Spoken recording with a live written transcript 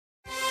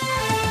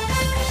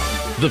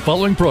The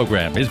following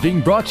program is being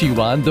brought to you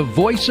on the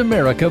Voice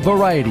America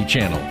Variety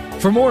Channel.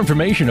 For more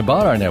information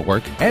about our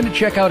network and to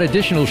check out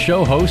additional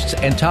show hosts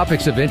and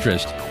topics of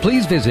interest,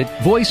 please visit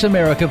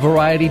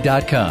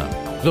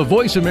voiceamericavariety.com. The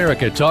Voice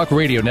America Talk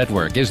Radio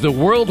Network is the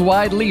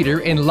worldwide leader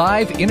in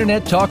live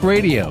Internet talk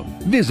radio.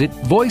 Visit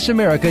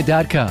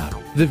voiceamerica.com.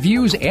 The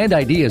views and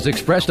ideas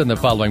expressed on the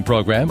following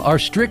program are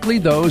strictly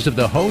those of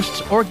the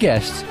hosts or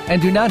guests and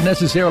do not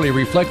necessarily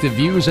reflect the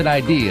views and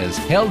ideas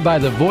held by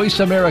the Voice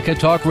America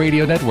Talk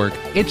Radio Network,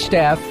 its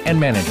staff, and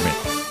management.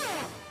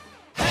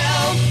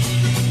 Help!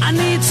 I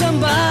need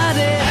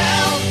somebody.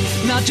 Help!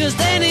 Not just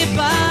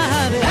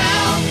anybody.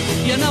 Help!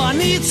 You know I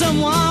need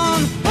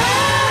someone.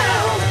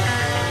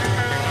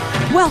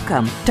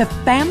 Welcome to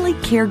Family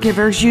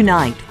Caregivers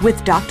Unite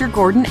with Dr.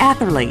 Gordon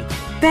Atherley.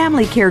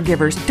 Family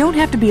caregivers don't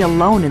have to be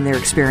alone in their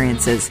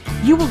experiences.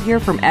 You will hear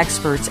from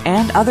experts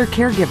and other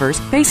caregivers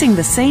facing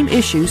the same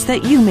issues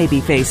that you may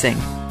be facing.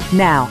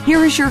 Now,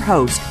 here is your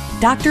host,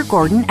 Dr.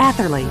 Gordon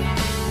Atherley.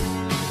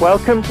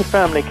 Welcome to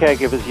Family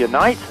Caregivers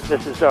Unite.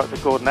 This is Dr.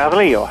 Gordon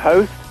Atherley, your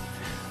host.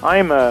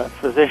 I'm a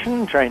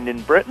physician trained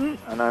in Britain,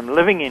 and I'm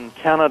living in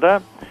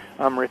Canada.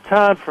 I'm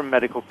retired from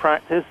medical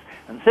practice,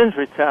 and since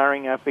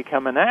retiring, I've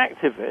become an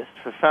activist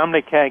for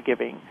family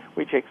caregiving,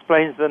 which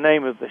explains the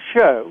name of the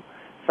show,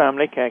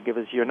 Family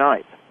Caregivers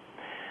Unite.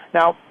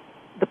 Now,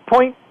 the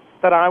point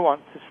that I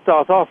want to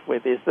start off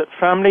with is that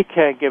family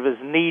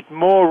caregivers need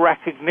more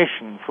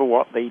recognition for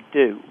what they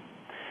do.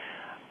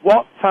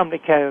 What family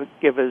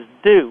caregivers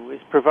do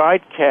is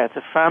provide care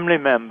to family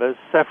members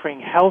suffering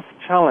health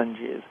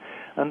challenges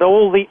and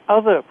all the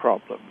other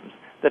problems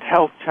that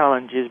health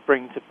challenges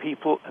bring to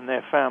people and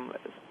their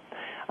families.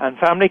 And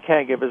family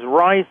caregivers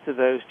rise to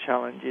those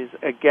challenges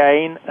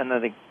again and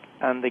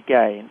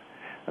again.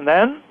 And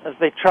then, as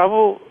they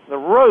travel the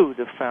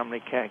road of family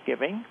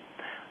caregiving,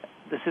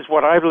 this is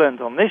what I've learned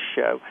on this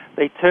show,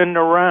 they turn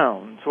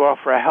around to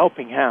offer a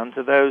helping hand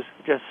to those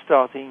just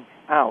starting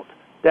out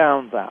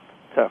down that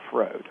tough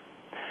road.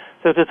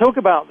 So to talk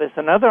about this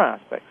and other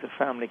aspects of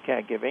family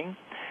caregiving,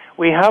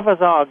 we have as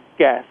our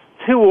guests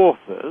two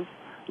authors,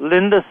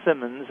 Lynda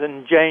Simmons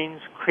and James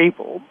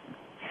Krehbiel,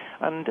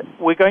 and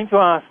we're going to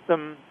ask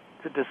them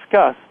to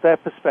discuss their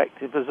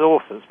perspective as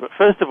authors. But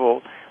first of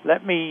all,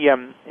 let me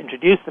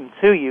introduce them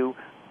to you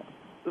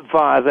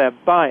via their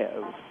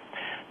bios.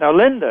 Now,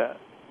 Lynda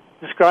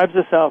describes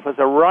herself as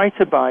a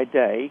writer by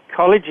day,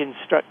 college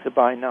instructor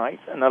by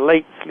night, and a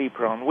late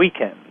sleeper on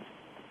weekends.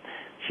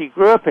 She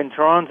grew up in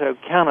Toronto,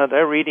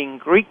 Canada, reading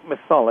Greek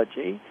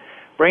mythology,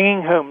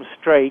 bringing home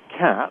stray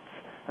cats,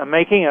 and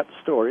making up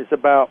stories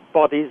about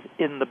bodies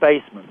in the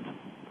basement.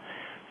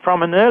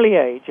 From an early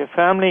age, her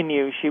family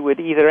knew she would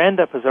either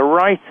end up as a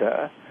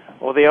writer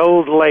or the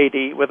old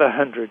lady with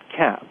 100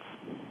 cats.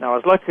 Now,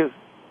 as luck as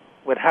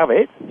would have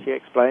it, she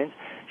explains,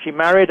 she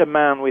married a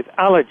man with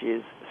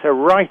allergies, so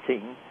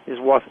writing is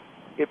what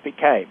it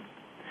became.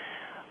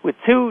 With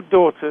two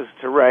daughters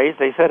to raise,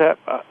 they set up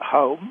a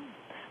home.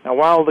 Now,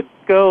 while the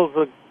girls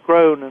are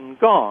grown and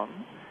gone,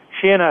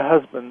 she and her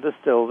husband are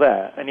still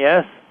there. And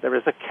yes, there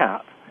is a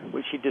cat,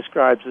 which she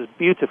describes as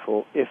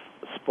beautiful if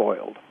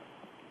spoiled.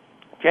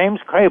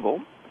 James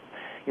Krehbiel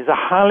is a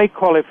highly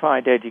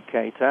qualified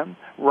educator,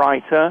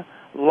 writer,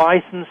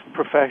 licensed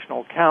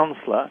professional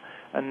counselor,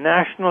 and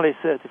nationally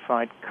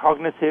certified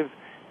cognitive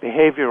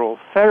behavioral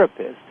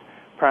therapist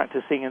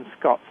practicing in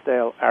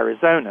Scottsdale,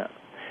 Arizona.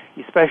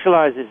 He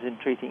specializes in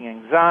treating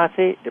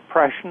anxiety,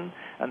 depression,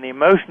 and the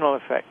emotional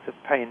effects of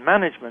pain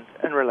management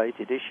and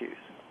related issues.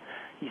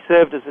 He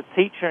served as a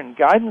teacher and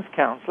guidance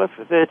counselor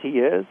for 30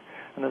 years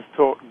and has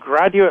taught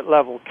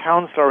graduate-level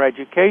counselor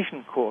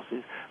education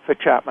courses for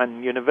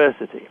Chapman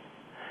University.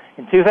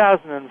 In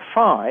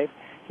 2005,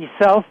 he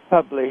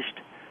self-published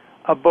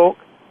a book,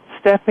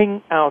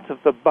 Stepping Out of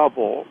the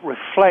Bubble,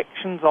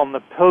 Reflections on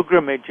the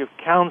Pilgrimage of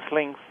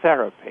Counseling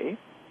Therapy.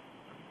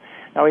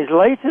 Now, his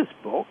latest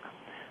book,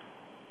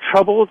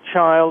 Troubled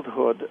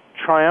Childhood,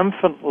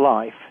 Triumphant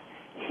Life,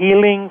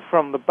 Healing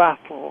from the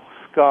Battle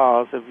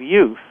Scars of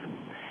Youth,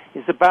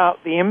 is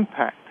about the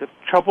impact of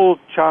troubled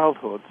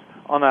childhoods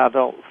on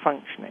adult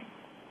functioning.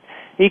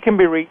 He can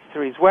be reached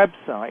through his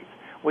website,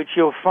 which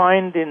you'll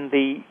find in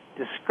the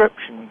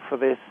description for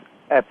this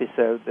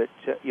episode that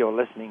you're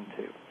listening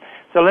to.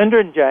 So, Lynda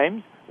and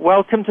James,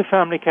 welcome to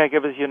Family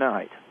Caregivers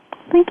Unite.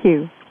 Thank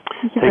you.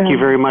 Thank you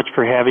very much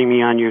for having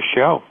me on your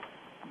show.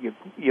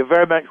 You're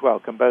very much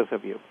welcome, both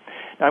of you.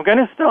 Now, I'm going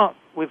to start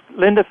with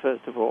Lynda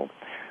first of all.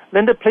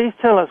 Lynda, please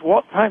tell us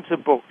what types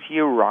of books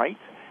you write,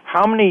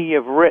 how many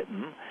you've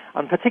written,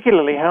 and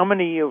particularly how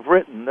many you've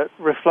written that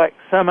reflect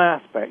some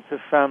aspects of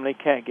family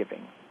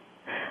caregiving.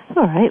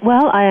 All right.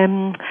 Well,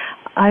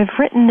 I've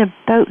written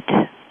about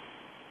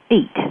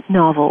 8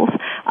 novels.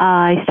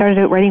 I started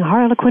out writing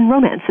Harlequin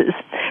romances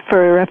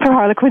for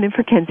Harlequin and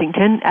for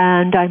Kensington,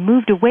 and I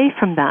moved away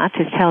from that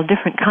to tell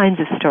different kinds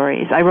of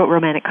stories. I wrote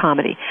romantic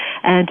comedy,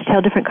 and to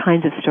tell different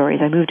kinds of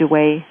stories, I moved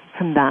away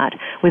from that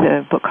with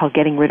a book called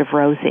Getting Rid of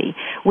Rosie,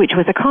 which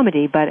was a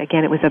comedy, but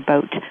again, it was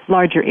about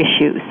larger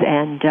issues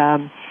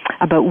and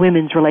about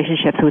women's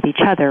relationships with each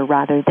other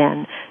rather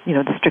than,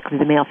 strictly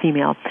the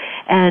male-female.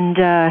 And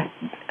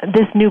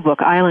this new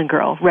book, Island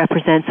Girl,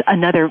 represents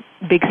another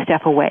big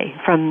step away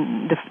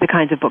from the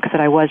kinds of books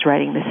that I was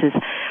writing. This is,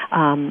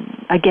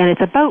 again,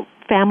 it's about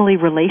family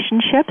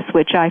relationships,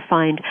 which I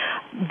find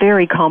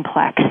very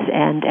complex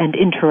and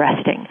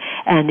interesting.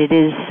 And it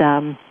is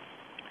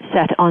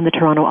set on the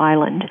Toronto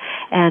Island,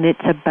 and it's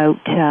about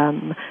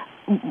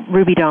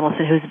Ruby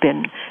Donaldson, who's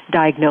been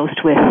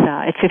diagnosed with,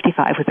 at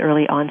 55, with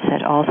early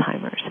onset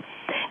Alzheimer's.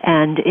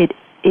 And it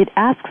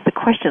asks the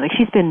question, like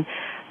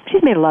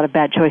she's made a lot of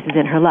bad choices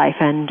in her life,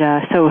 and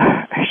so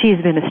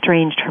she's been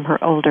estranged from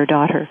her older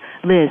daughter,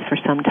 Liz, for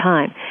some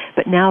time.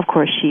 But now, of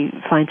course, she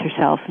finds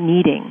herself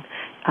needing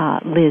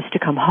Liz to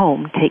come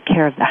home, take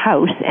care of the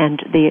house,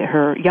 and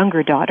her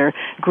younger daughter,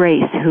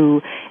 Grace,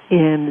 who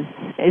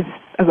is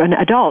an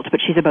adult, but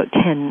she's about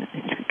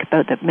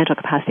the mental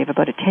capacity of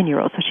about a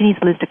 10-year-old, so she needs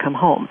Liz to come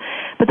home.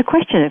 But the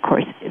question, of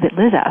course, that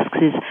Liz asks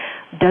is,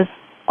 does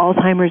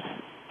Alzheimer's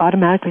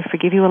automatically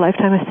forgive you a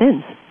lifetime of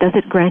sins? Does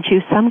it grant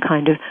you some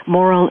kind of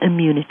moral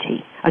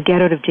immunity, a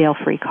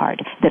get-out-of-jail-free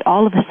card, that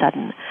all of a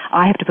sudden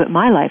I have to put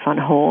my life on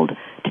hold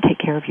to take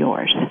care of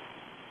yours?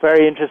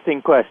 Very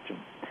interesting question.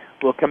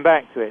 We'll come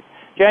back to it.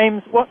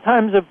 James, what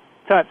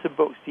types of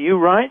books do you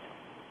write?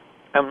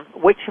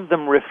 Which of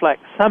them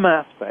reflect some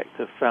aspect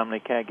of family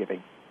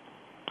caregiving?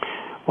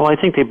 Well, I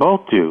think they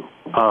both do.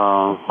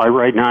 I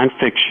write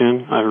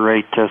nonfiction. I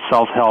write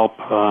self-help,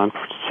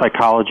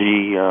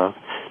 psychology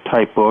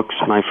type books.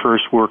 My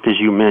first work, as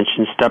you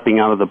mentioned, Stepping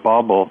Out of the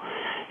Bubble,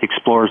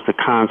 explores the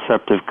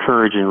concept of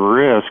courage and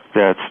risk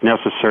that's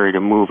necessary to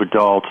move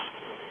adults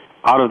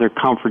out of their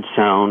comfort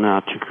zone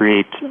to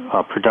create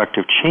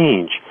productive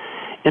change.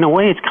 In a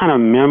way, it's kind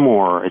of a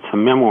memoir. It's a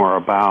memoir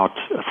about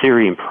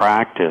theory and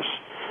practice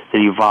that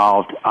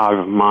evolved out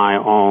of my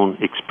own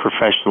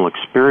professional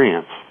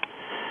experience.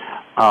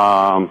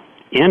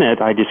 In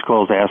it, I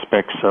disclose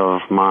aspects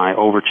of my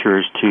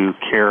overtures to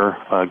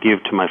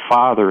give to my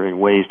father in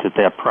ways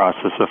that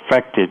process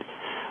affected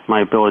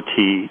my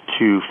ability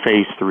to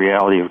face the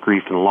reality of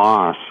grief and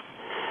loss.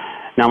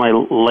 Now, my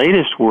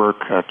latest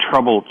work,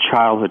 Troubled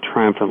Childhood,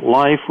 Triumphant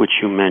Life, which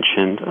you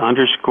mentioned,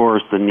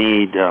 underscores the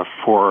need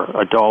for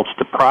adults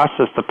to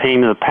process the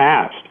pain of the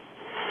past.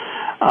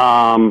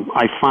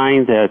 I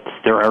find that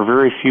there are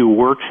very few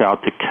works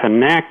out that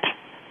connect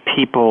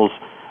people's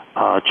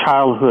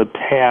childhood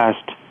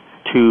past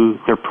to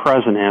their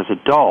present as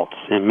adults.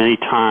 And many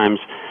times,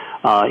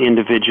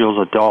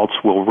 adults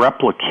will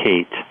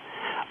replicate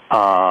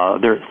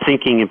their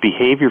thinking and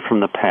behavior from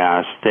the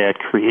past that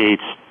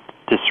creates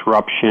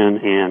disruption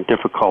and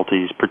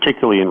difficulties,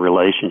 particularly in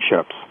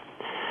relationships.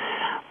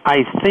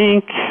 I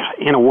think,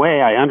 in a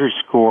way, I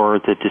underscore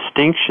the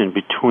distinction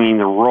between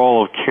the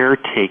role of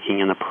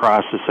caretaking and the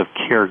process of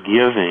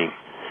caregiving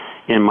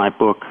in my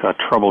book,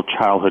 Troubled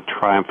Childhood,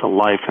 Triumphant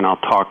Life, and I'll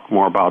talk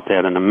more about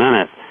that in a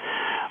minute.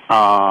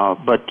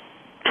 But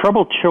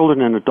troubled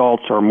children and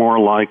adults are more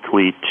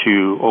likely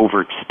to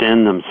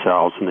overextend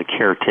themselves in the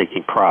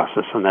caretaking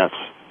process, and that's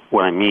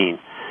what I mean.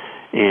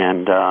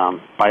 And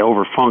by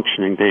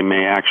overfunctioning, they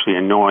may actually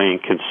annoy and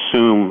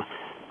consume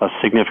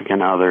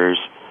significant others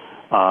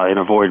and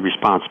avoid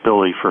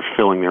responsibility for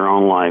filling their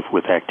own life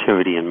with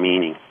activity and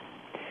meaning.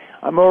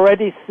 I'm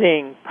already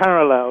seeing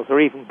parallels or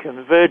even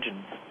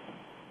convergence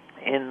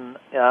in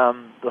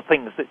the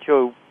things that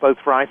you're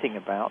both writing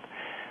about.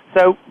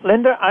 So,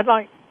 Lynda, I'd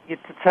like you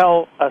to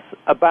tell us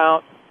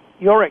about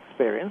your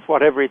experience,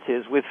 whatever it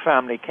is, with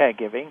family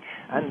caregiving,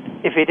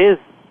 and if it is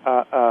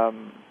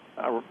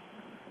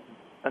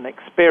an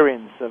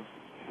experience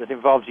that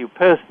involves you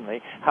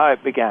personally, how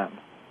it began.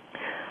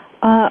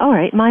 All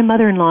right. My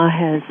mother-in-law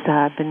has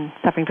been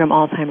suffering from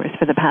Alzheimer's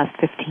for the past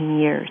 15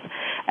 years,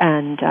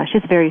 and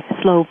she's a very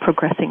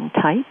slow-progressing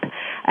type,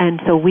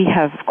 and so we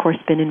have, of course,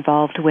 been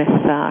involved with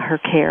her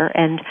care,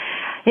 and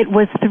it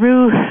was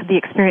through the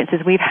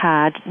experiences we've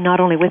had, not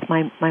only with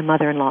my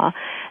mother-in-law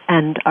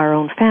and our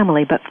own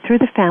family, but through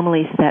the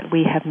families that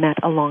we have met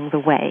along the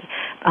way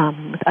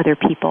with other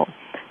people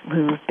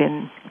who've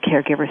been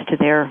caregivers to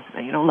their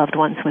loved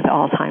ones with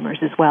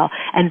Alzheimer's as well,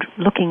 and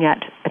looking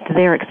at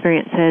their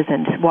experiences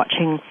and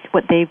watching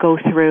what they go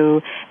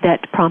through,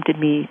 that prompted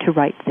me to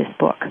write this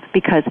book,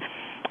 because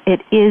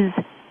it is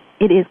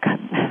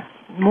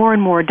more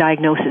and more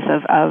diagnoses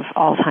of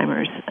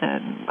Alzheimer's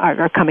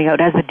are coming out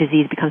as the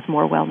disease becomes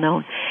more well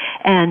known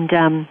and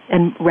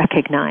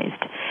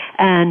recognized.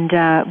 And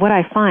what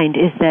I find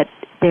is that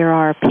there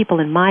are people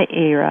in my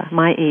era,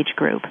 my age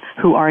group,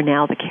 who are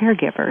now the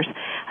caregivers,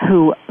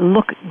 who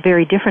look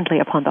very differently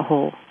upon the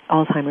whole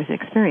Alzheimer's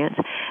experience,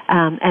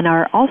 and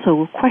are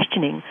also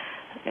questioning,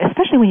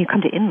 especially when you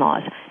come to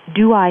in-laws,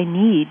 why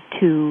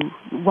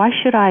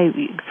should I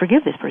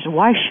forgive this person?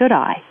 Why should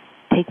I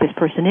take this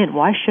person in?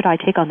 Why should I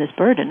take on this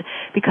burden?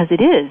 Because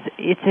perhaps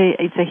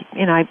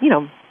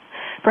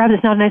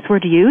it's not a nice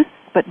word to use,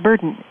 but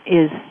burden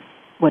is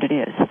what it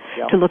is.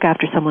 to look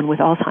after someone with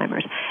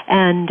Alzheimer's.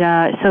 And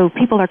so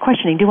people are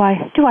questioning, do I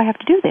have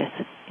to do this?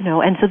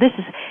 And so this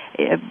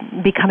is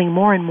becoming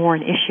more and more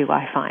an issue,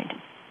 I find.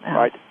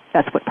 Right.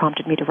 That's what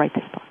prompted me to write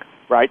this book.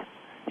 Right.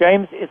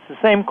 James, it's the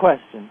same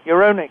question.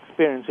 Your own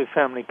experience with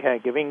family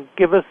caregiving.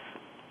 Give us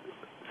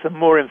some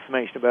more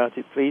information about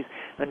it, please,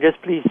 and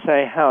just please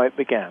say how it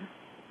began.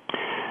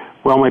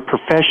 Well, my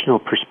professional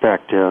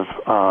perspective,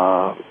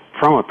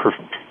 from a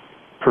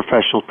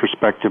professional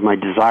perspective, my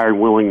desired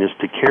willingness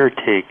to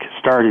caretake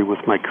started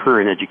with my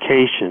career in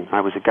education.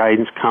 I was a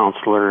guidance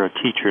counselor, a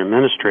teacher,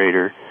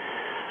 administrator,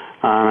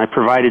 and I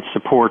provided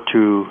support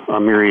to a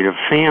myriad of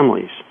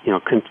families.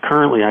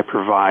 Currently I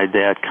provide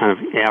that kind of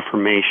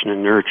affirmation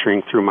and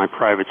nurturing through my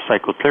private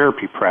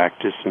psychotherapy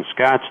practice in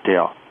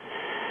Scottsdale.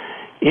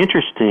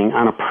 Interesting,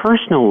 on a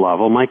personal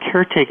level, my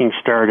caretaking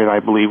started, I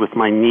believe, with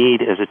my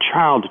need as a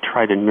child to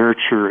try to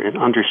nurture and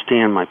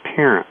understand my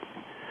parent,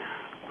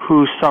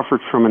 who suffered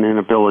from an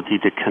inability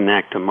to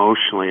connect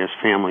emotionally as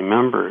family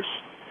members.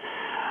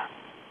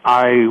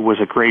 I was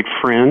a great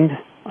friend,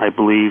 I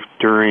believe,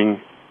 during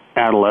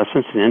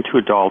adolescence and into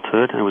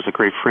adulthood. I was a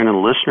great friend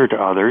and listener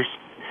to others,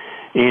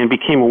 and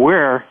became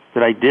aware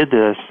that I did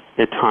this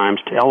at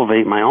times to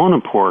elevate my own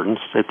importance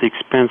at the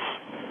expense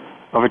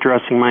of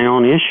addressing my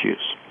own issues.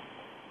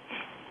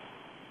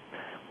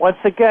 Once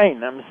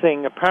again, I'm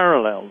seeing a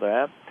parallel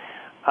there.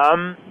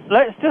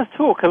 Let's just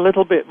talk a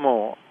little bit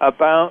more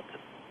about,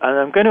 and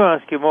I'm going to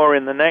ask you more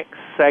in the next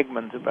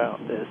segment about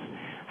this,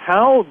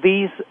 how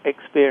these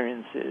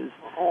experiences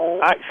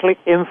actually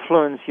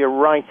influence your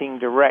writing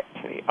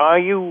directly. Are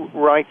you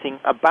writing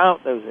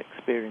about those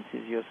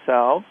experiences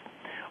yourself,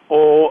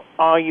 or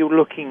are you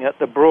looking at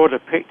the broader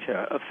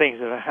picture of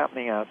things that are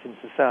happening out in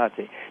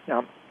society?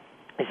 Now,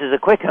 this is a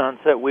quick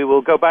answer. We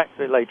will go back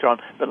to it later on,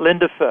 but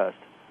Lynda first.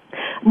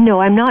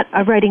 No, I'm not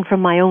writing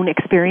from my own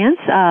experience.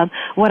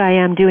 What I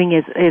am doing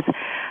is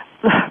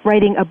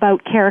writing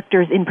about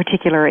characters in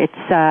particular. It's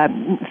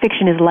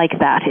fiction is like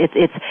that.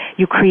 It's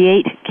you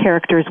create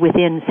characters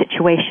within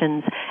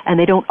situations, and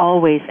they don't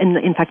always, and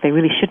in fact, they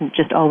really shouldn't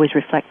just always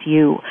reflect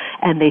you,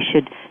 and they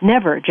should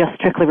never just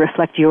strictly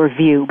reflect your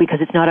view,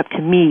 because it's not up to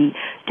me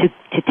to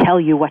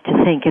tell you what to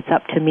think. It's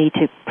up to me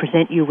to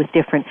present you with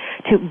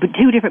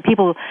two different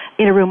people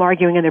in a room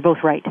arguing, and they're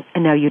both right,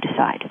 and now you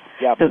decide.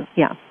 Yep. So,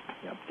 yeah.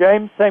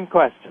 James, same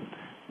question.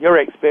 Your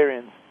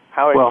experience,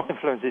 how it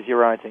influences your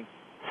writing?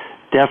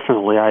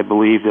 Definitely, I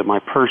believe that my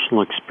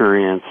personal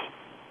experience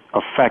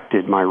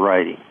affected my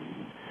writing.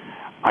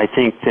 I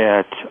think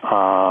that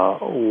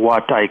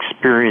what I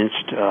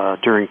experienced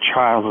during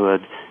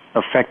childhood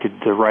affected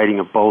the writing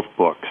of both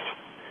books.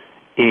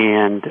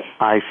 And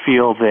I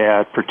feel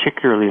that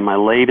particularly in my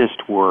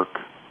latest work,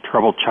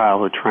 Troubled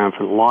Childhood,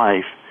 Triumphant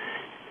Life,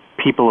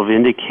 people have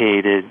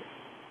indicated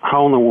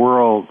how in the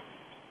world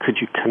could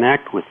you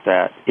connect with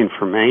that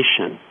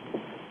information.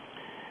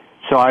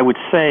 So I would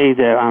say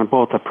that on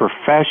both a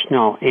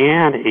professional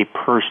and a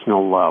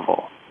personal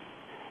level,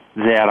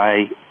 that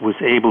I was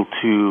able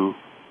to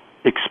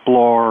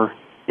explore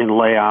and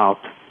lay out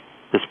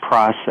this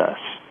process.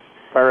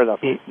 Fair enough.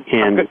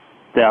 And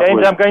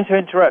James, I'm going to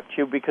interrupt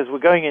you because we're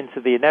going into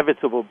the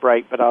inevitable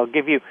break, but I'll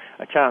give you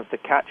a chance to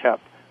catch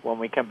up when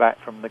we come back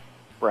from the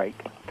break.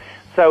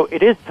 So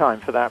it is time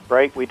for that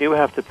break. We do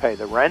have to pay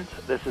the rent.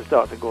 This is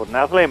Dr. Gordon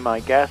Atherley, and my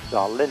guests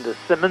are Lynda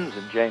Simmons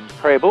and James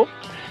Krehbiel.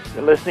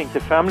 You're listening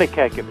to Family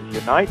Caregivers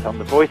Unite on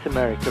the Voice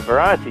America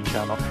Variety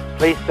Channel.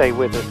 Please stay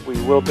with us. We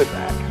will be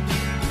back.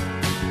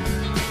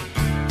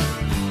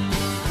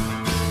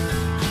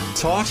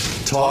 Talk,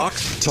 talk,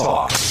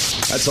 talk.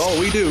 That's all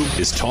we do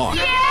is talk.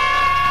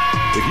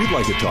 If you'd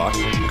like to talk,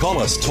 call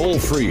us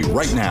toll-free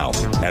right now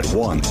at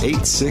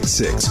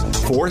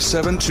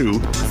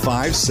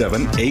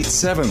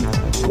 1-866-472-5787.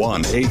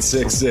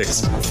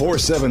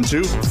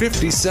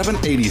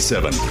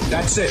 1-866-472-5787.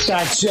 That's it.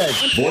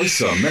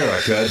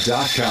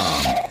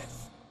 VoiceAmerica.com.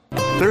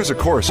 There's a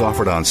course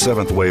offered on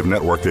Seventh Wave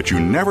Network that you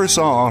never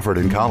saw offered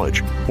in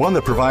college. One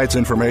that provides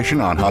information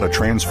on how to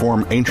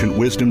transform ancient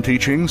wisdom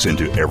teachings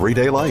into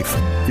everyday life.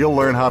 You'll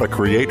learn how to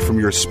create from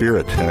your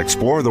spirit and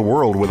explore the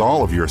world with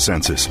all of your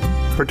senses.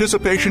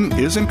 Participation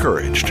is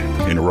encouraged.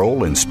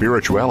 Enroll in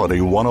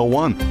Spirituality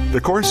 101, the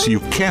course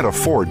you can't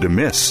afford to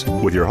miss,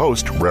 with your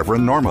host,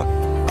 Reverend Norma.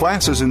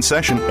 Class is in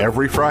session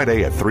every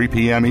Friday at 3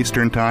 p.m.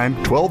 Eastern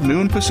Time, 12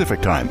 noon Pacific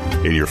Time,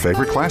 in your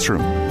favorite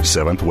classroom.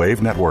 Seventh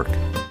Wave Network.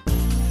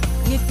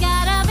 You've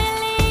gotta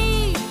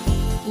believe.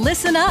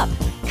 Listen up.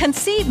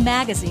 Conceive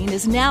Magazine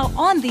is now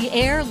on the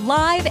air,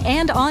 live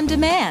and on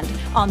demand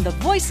on the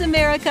Voice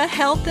America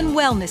Health and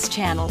Wellness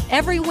Channel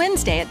every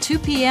Wednesday at 2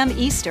 p.m.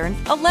 Eastern,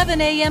 11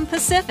 a.m.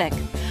 Pacific.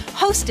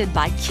 Hosted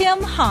by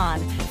Kim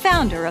Hahn,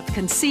 founder of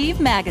Conceive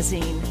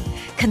Magazine.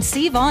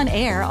 Conceive On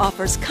Air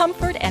offers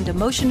comfort and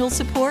emotional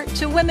support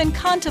to women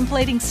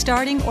contemplating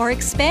starting or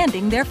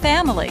expanding their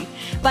family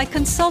by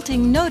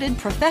consulting noted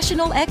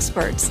professional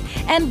experts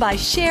and by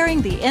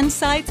sharing the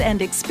insights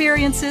and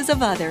experiences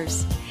of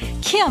others.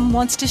 Kim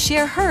wants to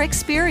share her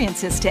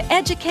experiences to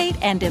educate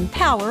and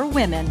empower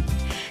women.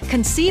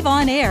 Conceive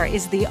on Air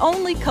is the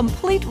only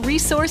complete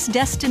resource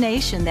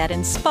destination that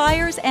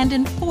inspires and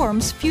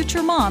informs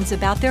future moms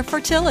about their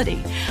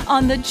fertility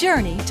on the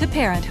journey to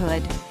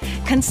parenthood.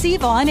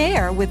 Conceive on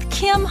Air with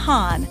Kim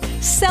Hahn,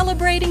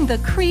 celebrating the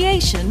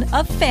creation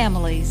of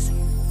families.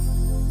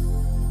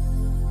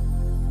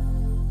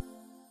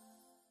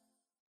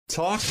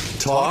 Talk,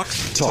 talk,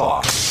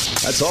 talk.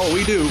 That's all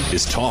we do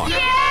is talk.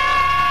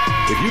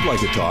 If you'd like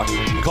to talk,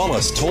 call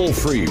us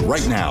toll-free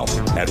right now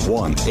at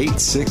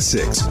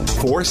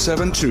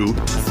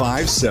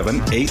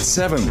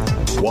 1-866-472-5787.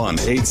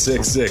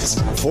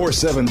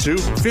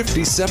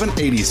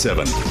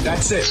 1-866-472-5787.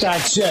 That's it.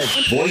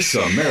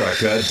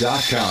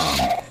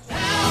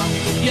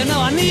 VoiceAmerica.com. You know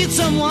I need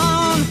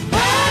someone.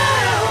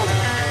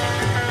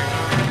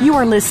 You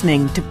are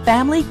listening to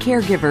Family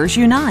Caregivers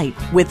Unite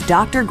with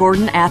Dr.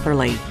 Gordon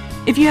Atherley.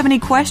 If you have any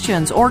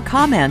questions or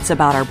comments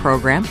about our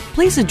program,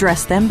 please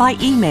address them by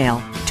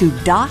email to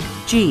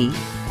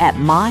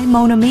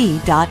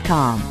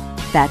docg@mymonami.com.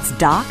 That's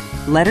doc,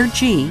 letter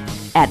G,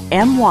 at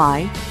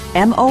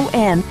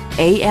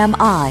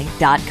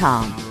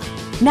mymonami.com.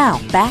 Now,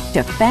 back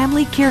to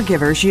Family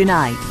Caregivers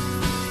Unite.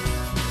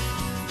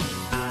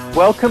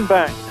 Welcome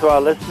back to our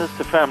listeners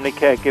to Family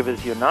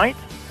Caregivers Unite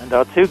and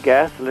our two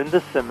guests,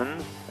 Lynda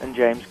Simmons and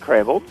James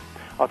Krehbiel.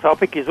 Our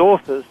topic is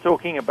authors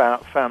talking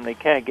about family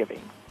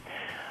caregiving.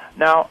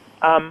 Now,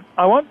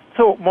 I want to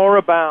talk more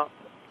about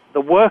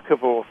the work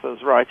of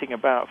authors writing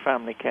about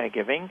family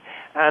caregiving,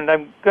 and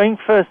I'm going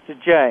first to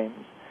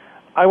James.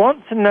 I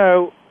want to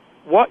know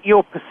what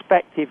your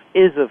perspective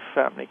is of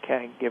family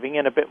caregiving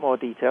in a bit more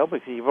detail,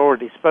 because you've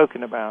already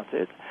spoken about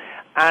it,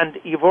 and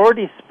you've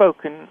already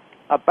spoken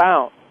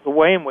about the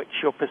way in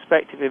which your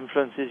perspective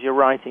influences your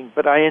writing,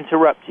 but I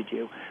interrupted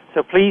you.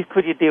 So please,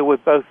 could you deal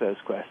with both those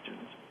questions?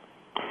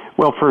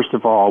 Well, first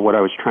of all, what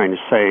I was trying to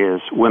say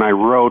is when I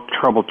wrote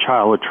Troubled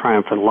Child with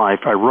Triumphant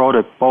Life, I wrote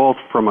it both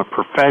from a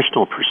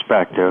professional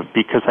perspective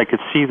because I could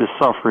see the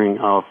suffering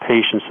of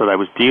patients that I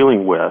was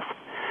dealing with.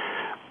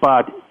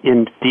 But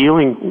in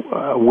dealing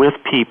with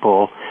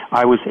people,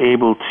 I was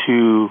able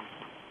to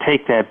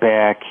take that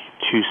back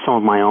to some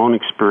of my own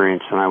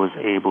experience, and I was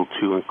able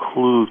to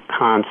include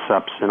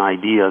concepts and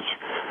ideas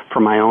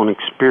from my own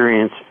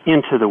experience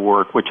into the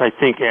work, which I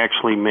think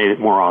actually made it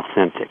more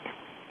authentic.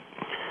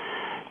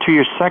 To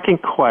your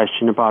second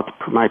question about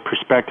my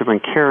perspective on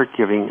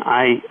caregiving,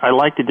 I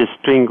like to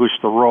distinguish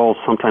the role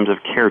sometimes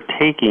of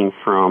caretaking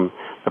from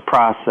the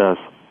process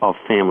of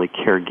family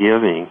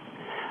caregiving.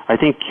 I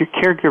think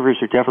caregivers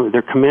are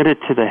they're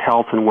committed to the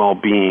health and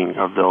well-being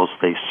of those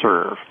they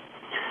serve.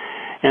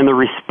 And they're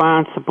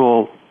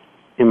responsible,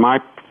 in my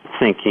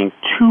thinking,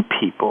 to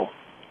people,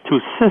 to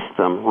a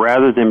system,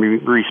 rather than be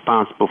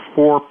responsible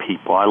for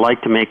people. I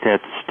like to make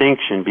that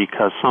distinction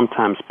because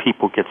sometimes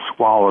people get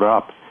swallowed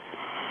up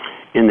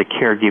in the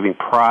caregiving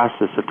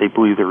process if they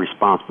believe they're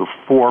responsible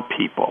for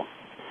people.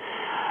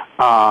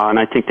 And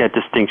I think that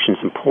distinction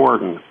is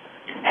important.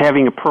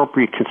 Having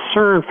appropriate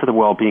concern for the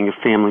well-being of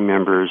family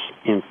members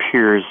and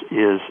peers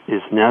is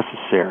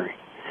necessary.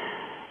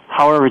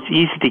 However, it's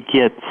easy to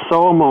get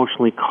so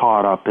emotionally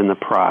caught up in the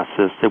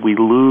process that we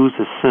lose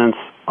a sense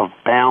of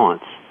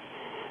balance.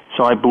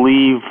 So I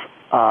believe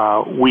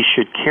we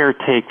should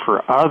caretake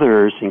for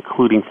others,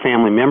 including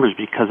family members,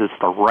 because it's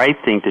the right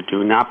thing to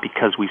do, not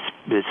because we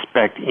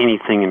expect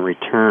anything in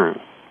return.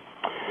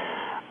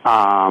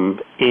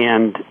 And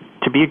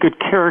to be a good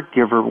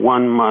caregiver,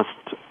 one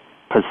must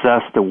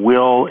possess the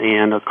will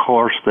and, of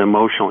course, the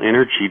emotional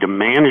energy to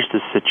manage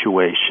the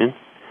situation.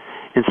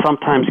 And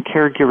sometimes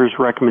caregivers'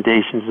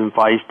 recommendations and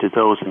advice to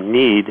those in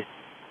need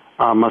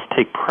must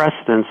take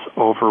precedence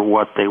over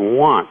what they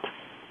want.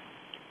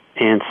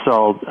 And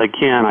so,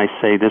 again, I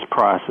say this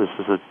process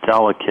is a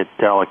delicate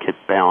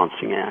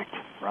balancing act.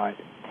 Right.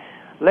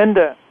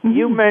 Lynda,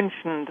 you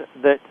mentioned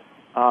that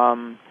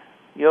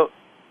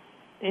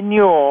in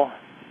your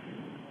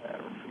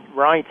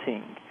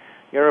writing,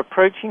 you're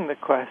approaching the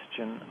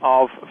question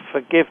of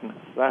forgiveness.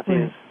 That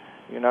is,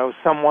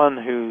 someone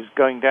who's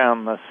going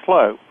down the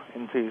slope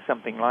into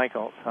something like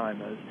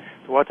Alzheimer's.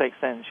 To what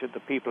extent should the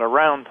people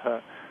around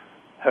her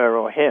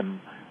or him,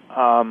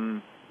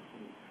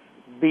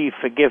 be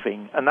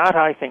forgiving? And that,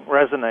 I think,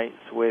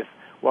 resonates with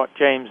what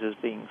James has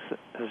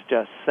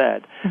just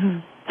said.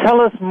 Mm-hmm.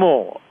 Tell us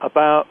more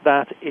about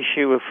that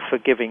issue of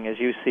forgiving as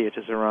you see it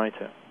as a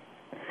writer.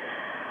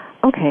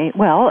 Okay,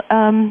 well,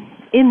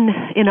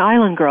 in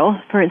Island Girl,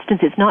 for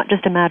instance, it's not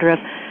just a matter of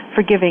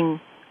forgiving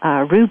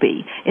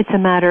Ruby. It's a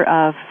matter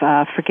of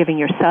forgiving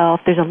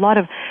yourself. There's a lot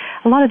of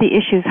the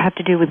issues have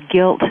to do with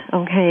guilt,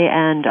 okay,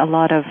 and a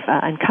lot of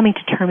and coming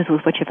to terms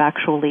with what you've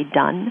actually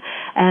done.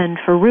 And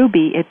for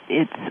Ruby,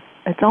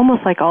 it's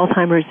almost like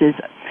Alzheimer's is,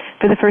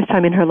 for the first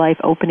time in her life,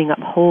 opening up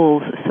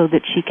holes so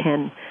that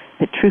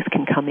that truth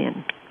can come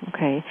in,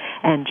 okay,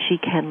 and she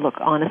can look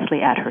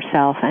honestly at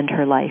herself and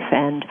her life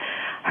and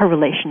her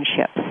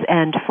relationships.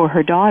 And for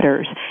her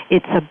daughters,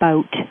 it's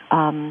about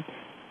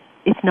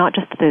it's not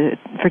just the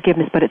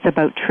forgiveness, but it's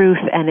about truth,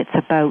 and it's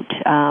about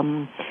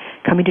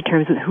coming to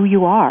terms with who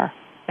you are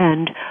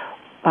and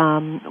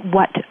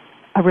what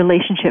a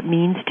relationship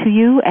means to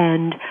you.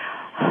 And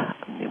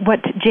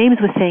what James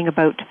was saying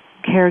about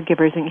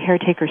caregivers and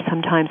caretakers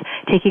sometimes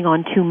taking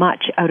on too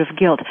much out of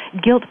guilt.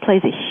 Guilt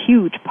plays a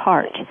huge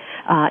part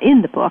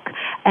in the book,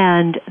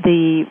 and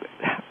the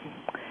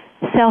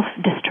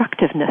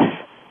self-destructiveness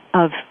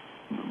of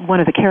one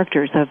of the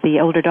characters of the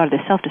older daughter,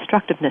 the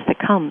self-destructiveness that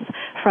comes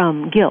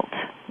from guilt,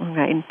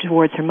 right,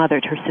 towards her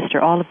mother, to her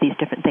sister, all of these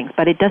different things.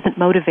 But it doesn't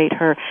motivate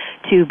her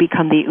to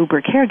become the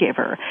uber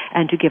caregiver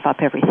and to give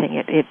up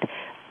everything. It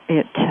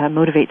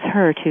motivates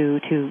her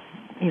to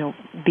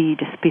be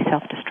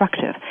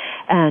self-destructive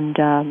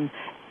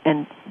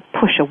and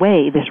push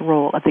away this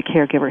role of the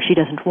caregiver. She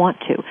doesn't want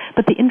to.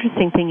 But the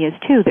interesting thing is,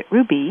 too, that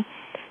Ruby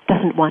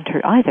doesn't want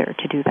her either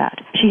to do that.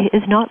 She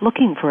is not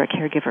looking for a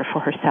caregiver for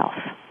herself.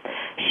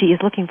 She is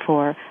looking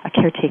for a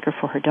caretaker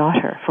for her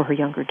daughter, for her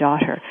younger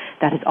daughter.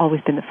 That has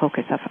always been the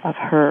focus of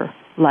her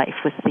life,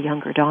 was the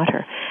younger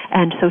daughter.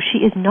 And so she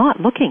is not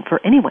looking for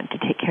anyone to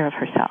take care of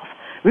herself.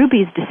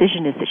 Ruby's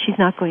decision is that she's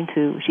not going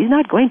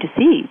to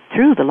see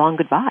through the long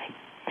goodbye.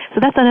 So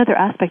that's another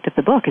aspect of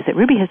the book, is that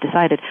Ruby has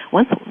decided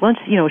once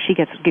she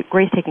gets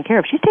Grace taken care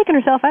of, she's taken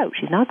herself out.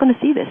 She's not going to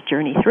see this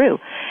journey through.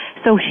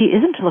 So she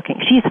isn't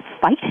looking. She's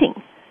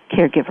fighting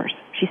caregivers.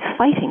 She's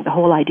fighting the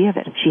whole idea of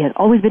it. She has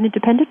always been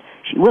independent.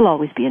 She will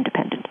always be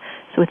independent.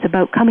 So it's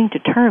about coming to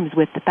terms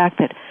with the fact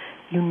that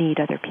you need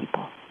other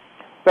people.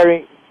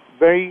 Very,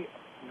 very,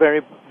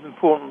 very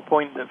important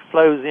point that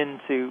flows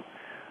into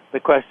the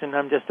question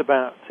I'm just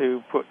about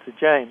to put to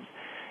James.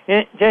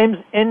 James,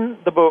 in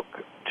the book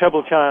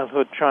Troubled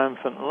Childhood,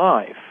 Triumphant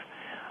Life,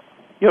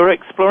 you're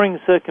exploring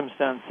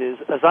circumstances,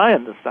 as I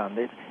understand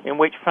it, in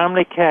which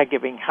family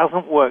caregiving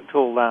hasn't worked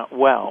all that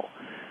well.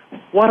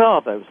 What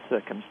are those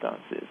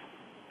circumstances?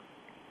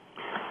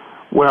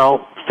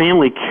 Well,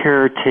 family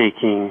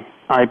caretaking,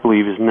 I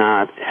believe, is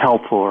not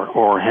helpful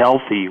or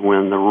healthy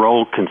when the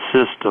role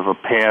consists of a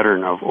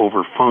pattern of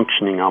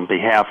overfunctioning on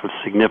behalf of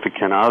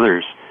significant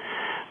others.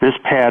 This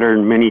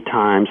pattern many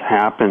times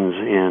happens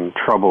in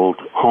troubled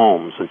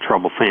homes and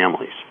troubled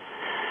families.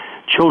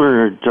 Children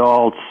or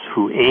adults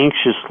who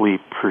anxiously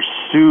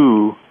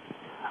pursue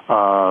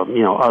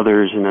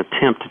others in an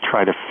attempt to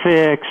try to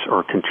fix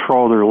or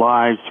control their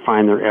lives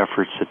find their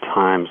efforts at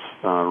times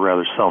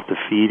rather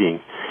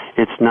self-defeating.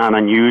 It's not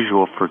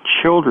unusual for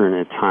children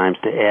at times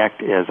to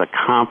act as a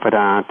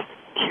confidant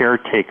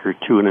caretaker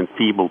to an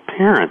enfeebled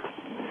parent.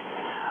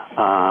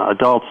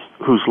 Adults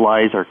whose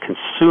lives are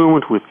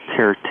consumed with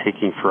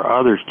caretaking for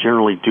others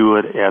generally do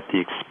it at the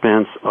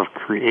expense of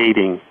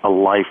creating a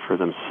life for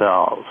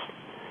themselves.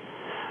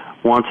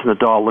 Once an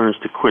adult learns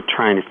to quit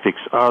trying to fix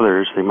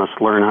others, they must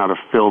learn how to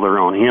fill their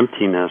own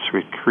emptiness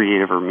with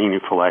creative or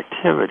meaningful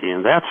activity.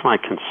 And that's my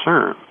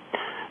concern,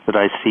 that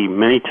I see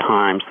many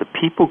times that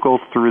people go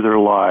through their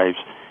lives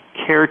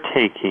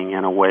caretaking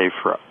in a way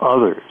for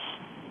others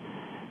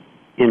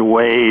in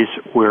ways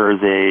where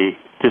they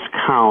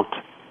discount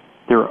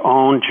their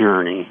own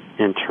journey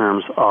in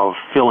terms of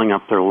filling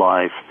up their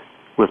life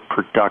with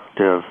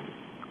productive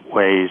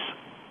ways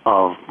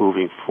of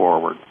moving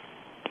forward.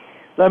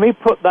 Let me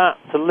put that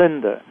to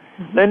Lynda.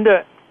 Mm-hmm.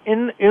 Lynda,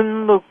 in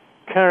the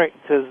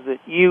characters that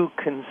you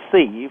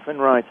conceive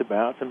and write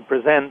about and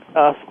present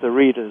us, the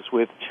readers,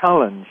 with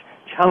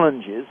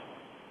challenges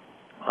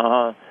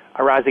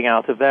arising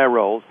out of their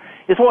roles,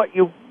 is what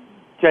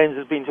James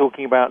has been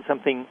talking about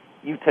something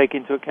you take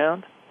into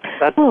account?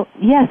 Well,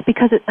 yes,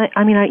 because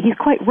he's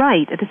quite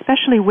right,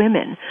 especially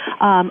women.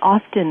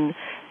 Often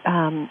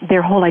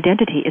their whole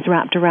identity is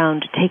wrapped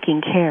around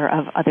taking care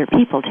of other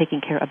people, taking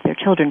care of their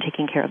children,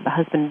 taking care of the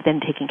husband, then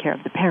taking care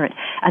of the parent.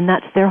 And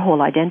that's their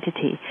whole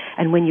identity.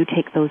 And when you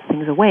take those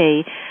things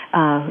away,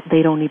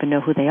 they don't even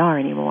know who they are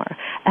anymore.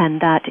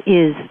 And that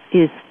is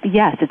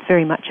yes, it's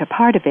very much a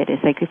part of it.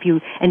 It's like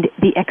and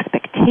the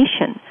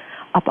expectation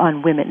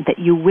upon women that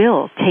you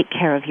will take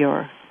care of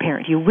your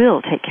parent, you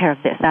will take care of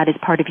this, that is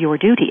part of your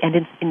duty.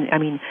 And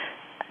in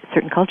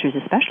certain cultures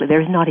especially,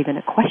 there's not even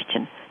a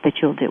question that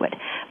you'll do it.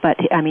 But,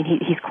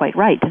 he's quite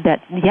right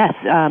that, yes,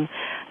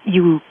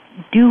 you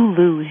do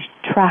lose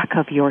track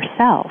of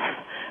yourself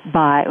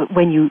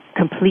when you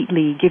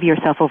completely give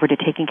yourself over to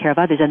taking care of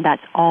others, and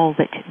that's all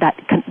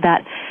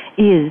that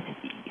is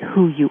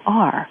who you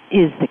are,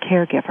 is the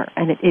caregiver,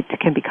 and it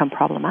can become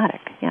problematic,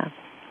 yeah.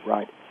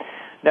 Right.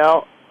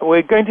 Now,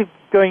 we're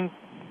going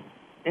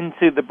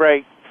into the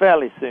break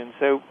fairly soon,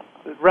 so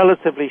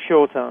relatively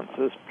short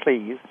answers,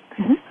 please.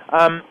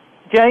 Mm-hmm.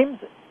 James,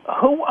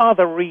 who are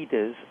the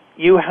readers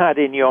you had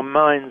in your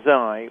mind's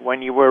eye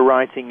when you were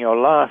writing your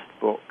last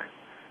book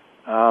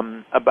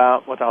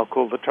about what I'll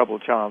call the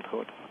troubled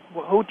childhood?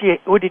 Who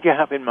did you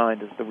have in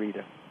mind as the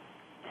reader?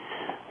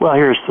 Well,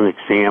 here's some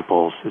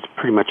examples. It's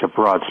pretty much a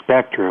broad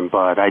spectrum,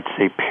 but I'd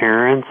say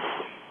parents,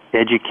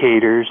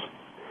 educators,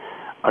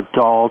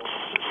 adults,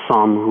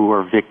 some who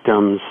are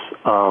victims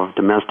of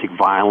domestic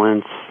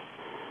violence,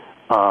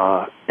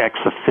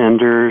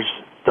 ex-offenders,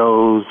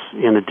 those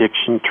in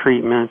addiction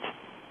treatment,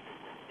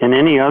 and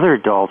any other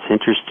adults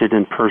interested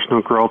in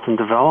personal growth and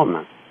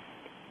development.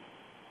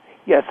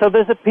 Yeah, so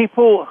there's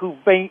people who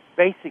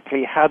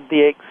basically had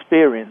the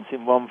experience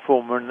in one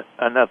form or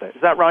another.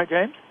 Is that right,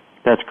 James?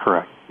 That's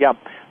correct. Yeah.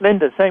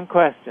 Lynda, same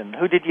question.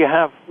 Who did you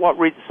have, what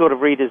sort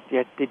of readers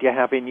did you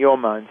have in your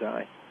mind's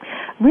eye?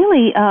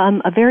 Really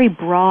a very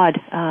broad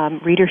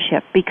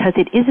readership, because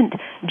it isn't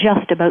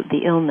just about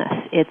the illness.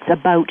 It's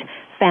about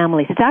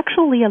families. It's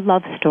actually a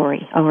love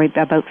story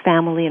about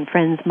family and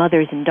friends,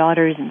 mothers and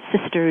daughters and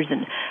sisters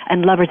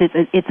and lovers.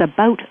 It's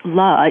about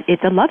love.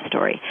 It's a love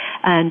story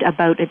and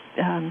about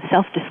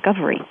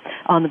self-discovery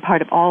on the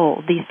part of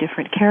all these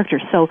different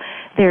characters. So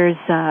there's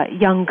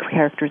young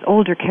characters,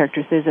 older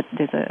characters. There's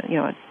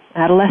a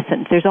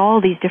adolescents. There's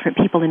all these different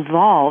people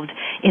involved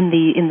in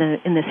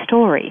the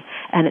story,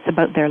 and it's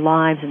about their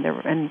lives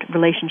and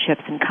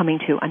relationships and coming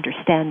to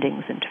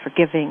understandings and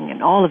forgiving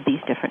and all of these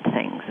different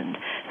things. And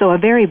so a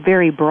very,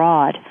 very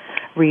broad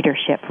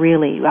readership.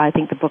 Really, I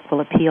think the book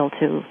will appeal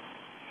to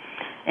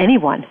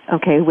anyone,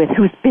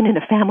 who's been in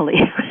a family,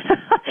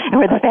 and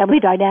where the family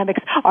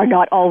dynamics are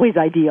not always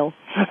ideal.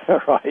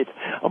 Right,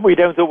 and we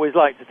don't always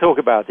like to talk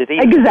about it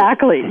either.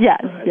 Exactly. Yes.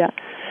 Right. Yeah.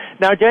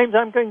 Now, James,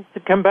 I'm going to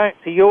come back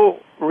to your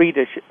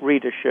readership.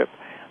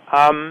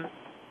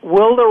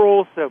 Will there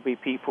also be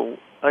people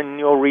in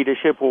your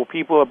readership, or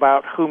people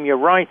about whom you're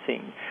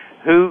writing,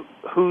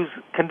 whose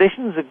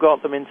conditions have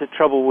got them into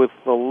trouble with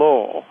the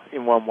law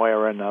in one way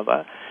or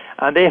another?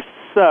 And if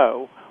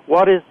so,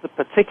 what is the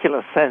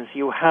particular sense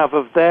you have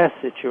of their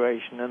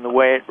situation and the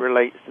way it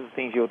relates to the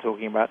things you're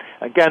talking about?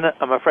 Again,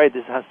 I'm afraid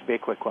this has to be a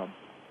quick one.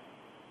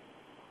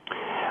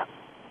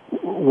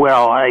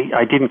 Well,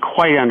 I didn't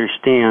quite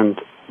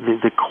understand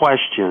the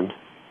question.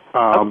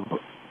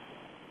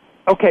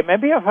 Okay,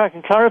 maybe if I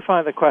can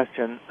clarify the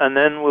question, and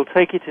then we'll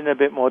take it in a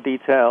bit more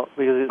detail,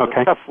 because it's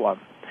a tough one.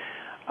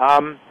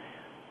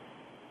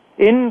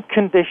 In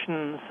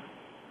conditions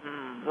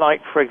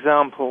like, for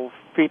example,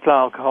 fetal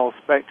alcohol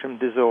spectrum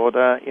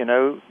disorder,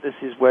 this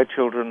is where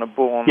children are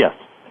born, yes,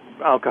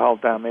 alcohol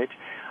damage,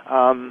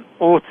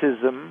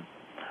 autism,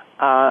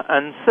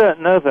 and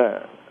certain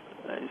other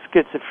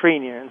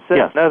schizophrenia and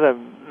certain other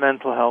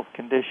mental health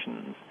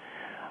conditions,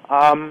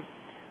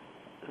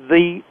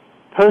 the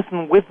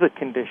person with the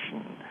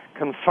condition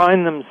can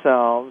find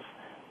themselves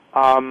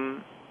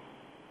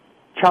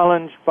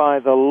challenged by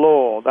the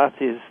law,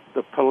 that is,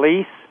 the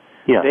police.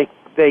 Yes.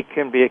 They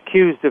can be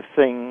accused of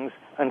things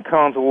and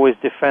can't always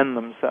defend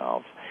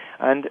themselves.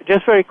 And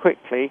just very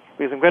quickly,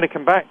 because I'm going to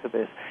come back to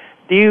this,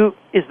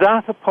 is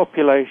that a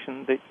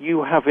population that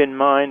you have in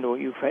mind or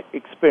you've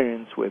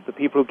experienced with, the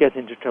people who get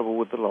into trouble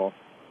with the law?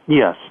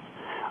 Yes.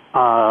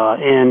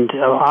 And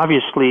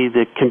obviously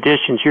the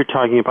conditions you're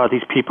talking about,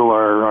 these people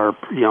are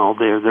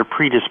they're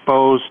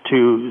predisposed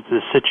to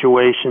the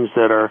situations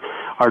that are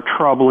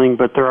troubling,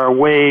 but there are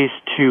ways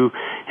to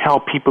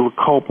help people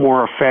cope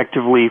more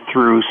effectively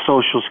through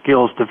social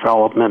skills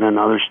development and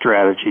other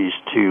strategies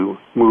to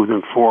move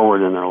them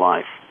forward in their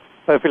life.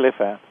 Perfectly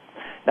fair.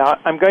 Now,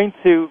 I'm going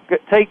to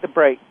take the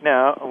break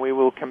now, and we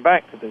will come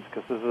back to this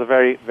because this is a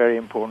very, very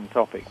important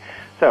topic.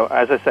 So,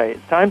 as I say,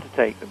 it's time to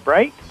take the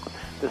break.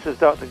 This is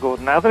Dr.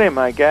 Gordon Atherley, and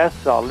my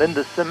guests are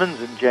Lynda Simmons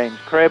and James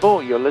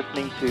Krehbiel. You're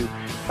listening to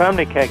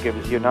Family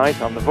Caregivers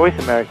Unite on the Voice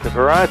America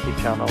Variety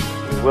Channel.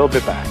 We will be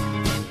back.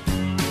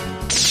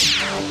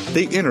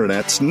 The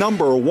Internet's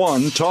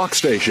 #1 talk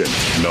station.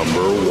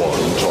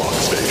 #1 talk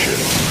station.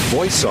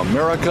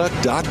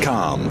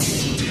 VoiceAmerica.com.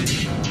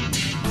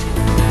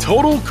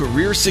 Total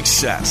career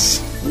success.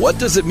 What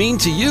does it mean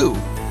to you?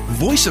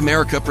 Voice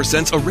America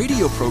presents a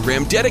radio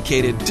program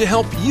dedicated to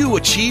help you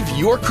achieve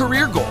your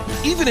career goal.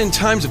 Even in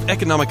times of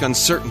economic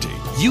uncertainty,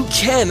 you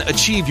can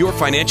achieve your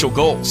financial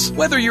goals.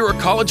 Whether you're a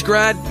college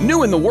grad,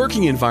 new in the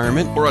working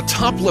environment, or a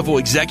top-level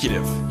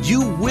executive, you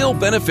will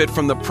benefit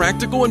from the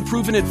practical and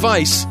proven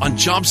advice on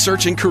job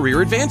search and career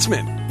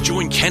advancement.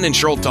 Join Ken and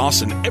Cheryl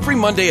Dawson every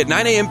Monday at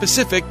 9 a.m.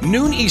 Pacific,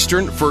 noon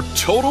Eastern for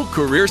Total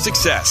Career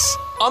Success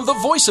on the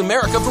Voice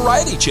America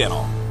Variety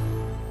Channel.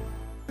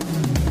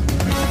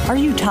 Are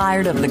you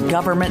tired of the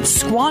government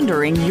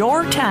squandering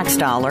your tax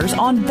dollars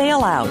on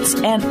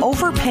bailouts and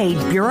overpaid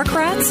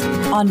bureaucrats?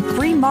 On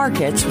Free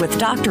Markets with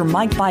Dr.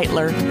 Mike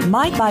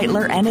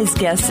Beitler and his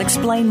guests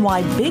explain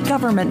why big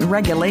government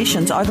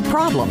regulations are the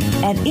problem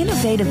and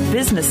innovative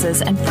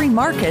businesses and free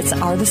markets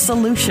are the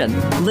solution.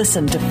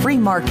 Listen to Free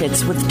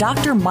Markets with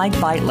Dr. Mike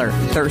Beitler,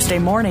 Thursday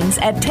mornings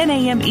at 10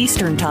 a.m.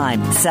 Eastern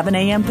Time, 7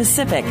 a.m.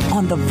 Pacific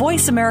on the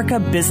Voice America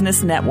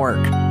Business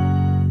Network.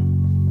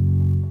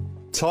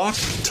 Talk,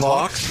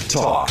 talk,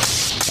 talk.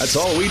 That's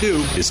all we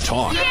do is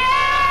talk.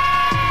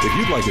 If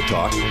you'd like to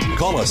talk,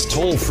 call us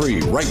toll-free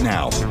right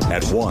now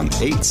at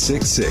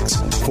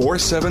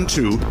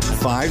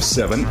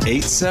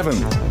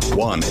 1-866-472-5787.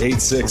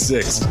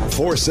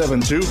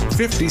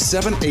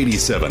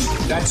 1-866-472-5787.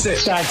 That's it.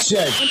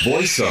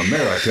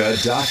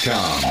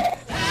 VoiceAmerica.com.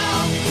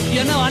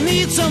 I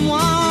need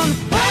someone.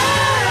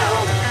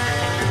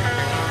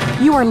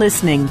 You are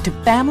listening to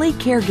Family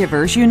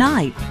Caregivers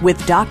Unite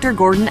with Dr.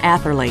 Gordon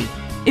Atherley.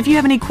 If you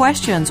have any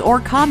questions or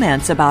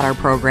comments about our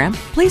program,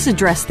 please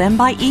address them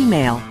by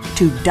email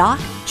to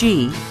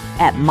docg@voiceamerica.com.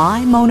 at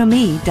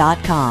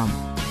mymonami.com.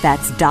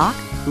 That's doc,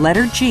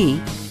 letter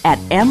G, at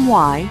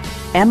mymonami.com.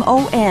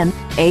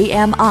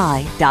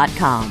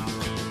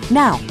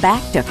 Now,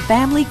 back to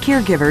Family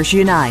Caregivers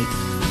Unite.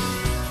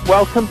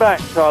 Welcome back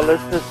to our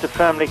listeners to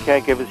Family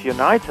Caregivers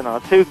Unite and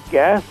our two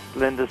guests,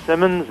 Lynda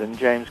Simmons and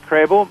James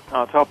Krehbiel.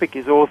 Our topic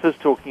is authors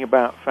talking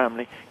about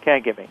family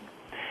caregiving.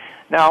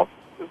 Now,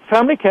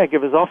 family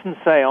caregivers often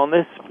say on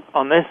this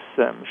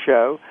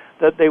show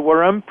that they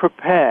were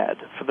unprepared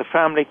for the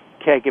family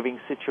caregiving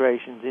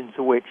situations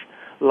into which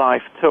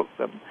life took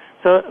them.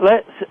 So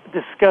let's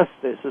discuss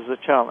this as a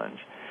challenge.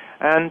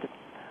 And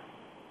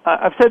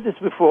I've said this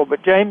before,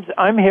 but James,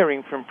 I'm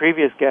hearing from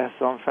previous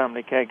guests on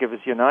Family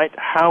Caregivers Unite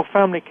how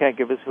family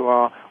caregivers who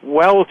are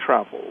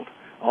well-traveled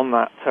on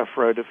that tough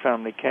road of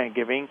family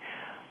caregiving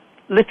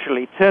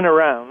literally turn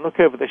around, look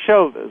over their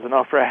shoulders, and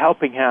offer a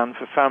helping hand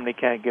for family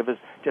caregivers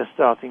just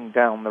starting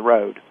down the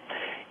road.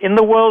 In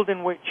the world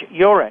in which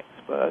you're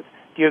expert,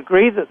 do you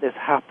agree that this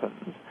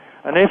happens?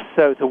 And if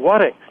so, to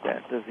what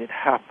extent does it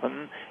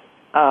happen?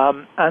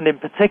 And in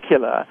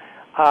particular,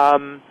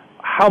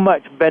 how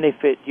much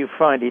benefit you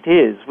find it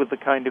is with the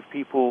kind of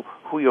people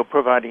who you're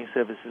providing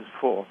services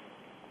for?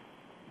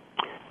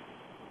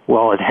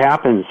 Well, it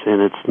happens,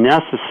 and it's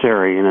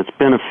necessary, and it's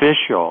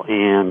beneficial,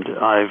 and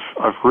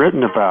I've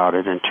written about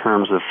it in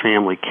terms of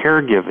family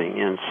caregiving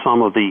and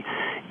some of the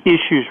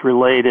issues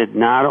related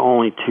not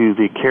only to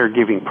the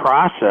caregiving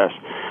process,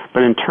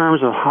 but in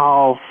terms of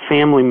how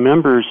family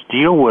members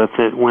deal with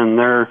it when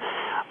they're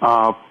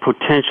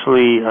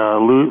potentially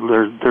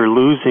they're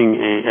losing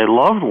a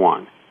loved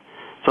one.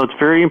 So it's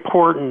very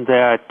important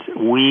that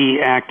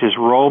we act as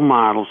role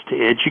models to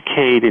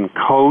educate and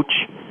coach,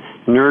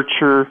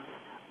 nurture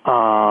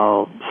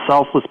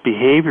selfless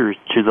behaviors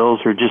to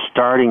those who are just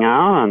starting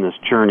out on this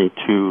journey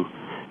to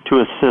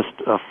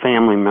assist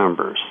family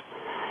members.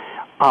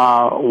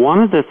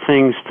 One of the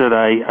things that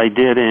I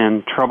did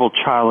in Troubled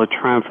Childhood,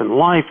 Triumphant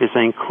Life is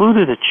I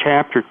included a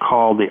chapter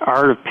called The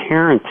Art of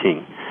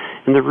Parenting.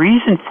 And the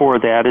reason for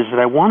that is that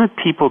I wanted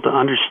people to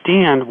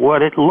understand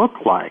what it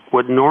looked like,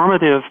 what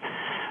normative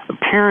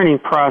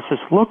parenting process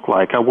looked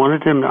like. I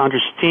wanted them to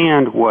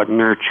understand what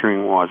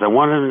nurturing was. I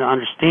wanted them to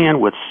understand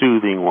what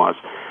soothing was.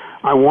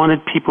 I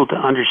wanted people to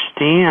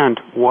understand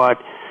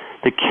what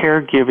the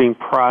caregiving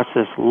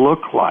process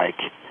looked like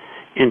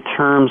in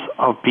terms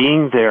of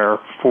being there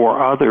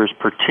for others,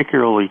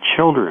 particularly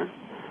children.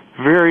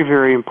 Very,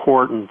 very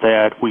important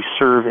that we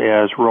serve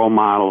as role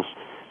models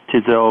to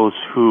those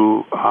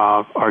who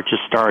are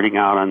just starting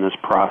out on this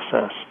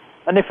process.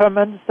 And if I'm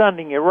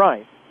understanding you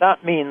right,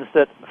 that means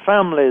that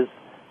families,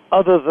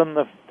 other than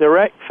the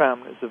direct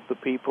families of the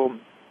people,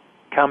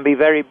 can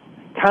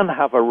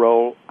have a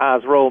role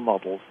as role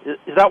models.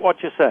 Is that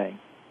what you're saying?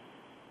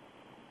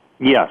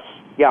 Yes.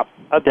 Yeah.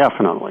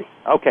 Definitely.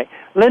 Okay.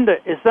 Lynda,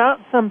 is that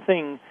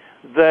something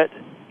that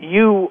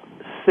you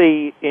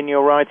see in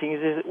your writings?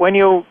 Is it, when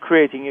you're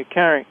creating your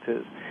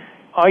characters,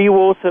 are you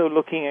also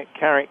looking at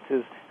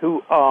characters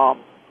who are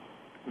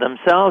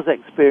themselves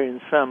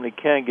experienced family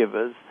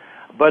caregivers,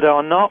 but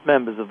are not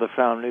members of the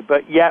family,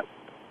 but yet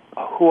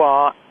who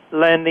are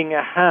lending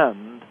a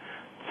hand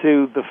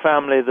to the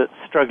family that's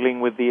struggling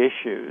with the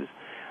issues?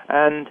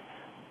 And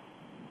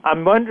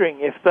I'm wondering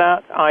if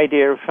that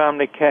idea of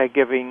family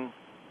caregiving,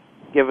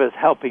 givers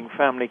helping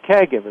family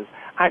caregivers,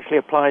 actually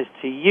applies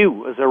to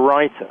you as a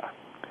writer.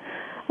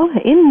 Oh,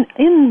 in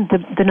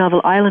the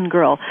novel Island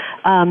Girl,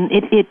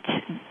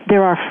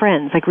 there are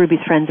friends like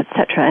Ruby's friends,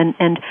 etc.,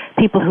 and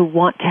people who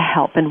want to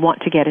help and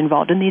want to get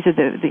involved, and these are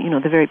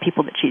the very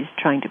people that she's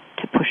trying to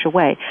push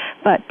away.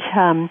 But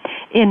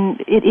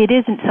it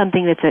isn't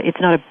something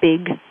it's not a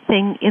big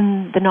thing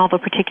in the novel,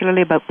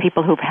 particularly about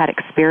people who've had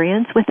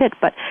experience with it.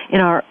 But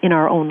in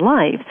our own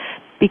lives,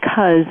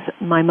 because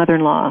my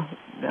mother-in-law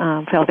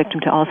fell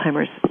victim to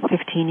Alzheimer's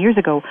 15 years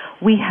ago,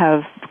 we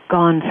have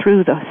gone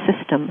through the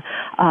system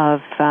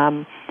of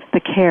the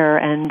care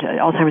and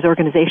Alzheimer's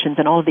organizations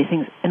and all of these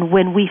things. And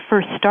when we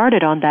first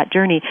started on that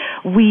journey,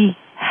 we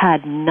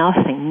had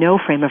nothing, no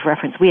frame of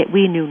reference.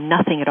 We knew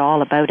nothing at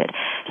all about it.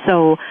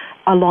 So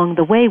along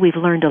the way, we've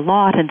learned a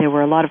lot, and there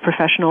were a lot of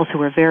professionals who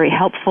were very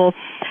helpful.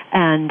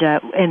 And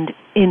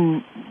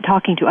in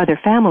talking to other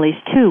families,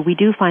 too, we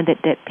do find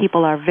that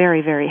people are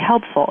very, very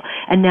helpful.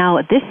 And now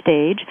at this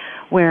stage,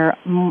 where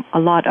a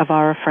lot of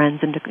our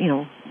friends and,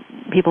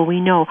 people we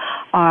know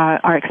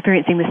are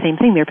experiencing the same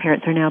thing, their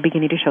parents are now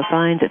beginning to show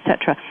signs,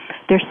 etc.,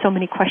 there's so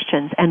many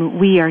questions. And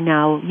we are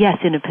now, yes,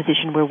 in a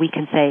position where we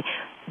can say,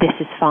 this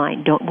is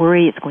fine, don't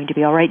worry, it's going to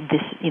be all right,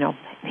 here,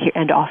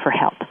 and offer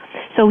help.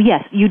 So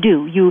yes, you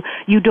do. You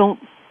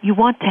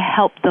want to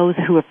help those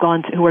who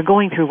are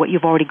going through what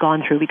you've already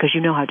gone through, because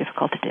you know how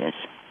difficult it is.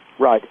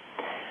 Right.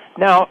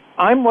 Now,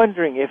 I'm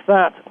wondering if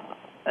that,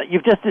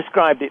 you've just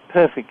described it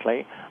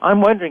perfectly,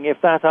 I'm wondering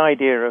if that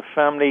idea of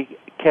family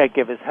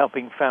caregivers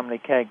helping family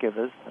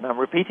caregivers, and I'm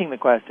repeating the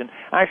question,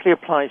 actually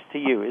applies to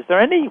you. Is there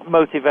any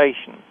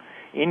motivation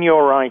in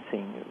your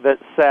writing that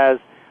says,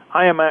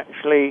 I am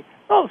actually,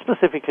 not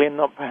specifically and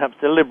not perhaps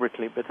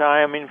deliberately, but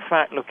I am in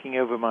fact looking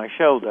over my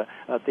shoulder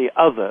at the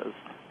others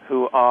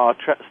who are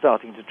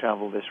starting to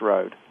travel this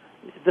road.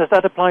 Does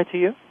that apply to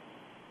you?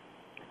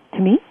 To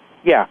me?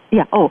 Yeah.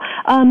 Yeah.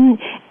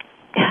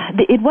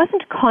 It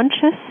wasn't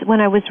conscious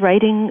when I was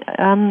writing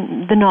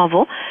the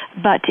novel,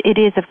 but it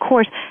is, of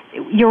course.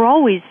 You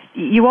always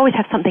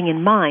have something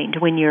in mind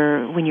when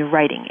you're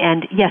writing.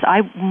 And yes,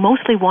 I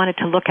mostly wanted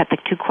to look at the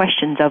two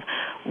questions of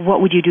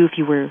what would you do if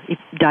you were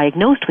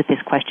diagnosed with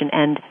this question,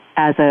 and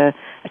as a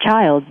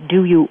child,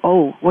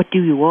 what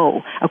do you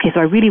owe? Okay, so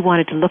I really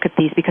wanted to look at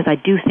these because I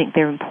do think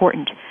they're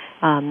important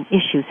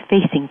issues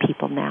facing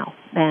people now.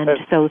 And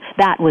so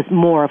that was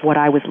more of what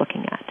I was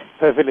looking at.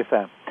 Perfectly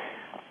fair.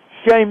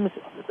 James,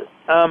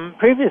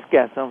 previous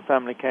guests on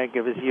Family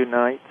Caregivers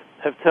Unite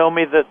have told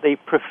me that they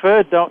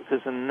prefer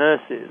doctors and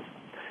nurses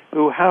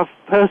who have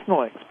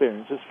personal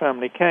experience as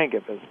family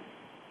caregivers.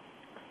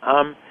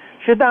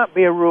 Should that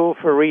be a rule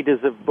for readers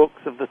of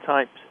books of the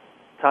type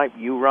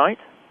you write?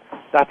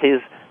 That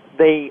is,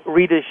 the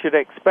readers should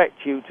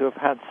expect you to have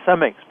had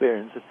some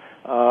experience,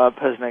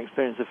 personal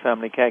experience of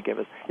family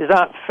caregivers. Is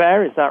that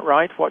fair? Is that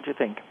right? What do you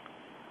think?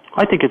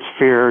 I think it's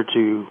fair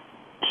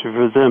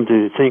for them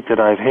to think that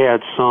I've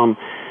had some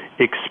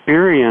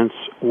experience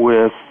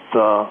with,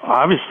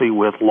 obviously,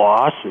 with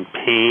loss and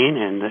pain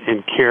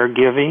and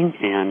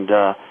caregiving, and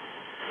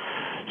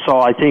so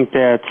I think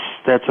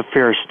that's a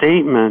fair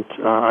statement.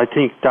 I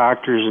think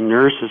doctors and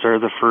nurses are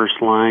the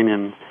first line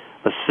in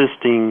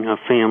assisting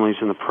families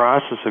in the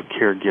process of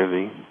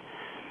caregiving.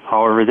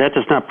 However, that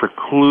does not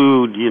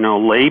preclude,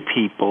 lay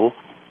people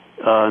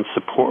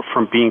support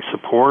from being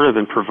supportive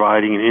and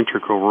providing an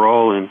integral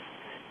role in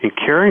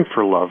caring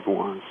for loved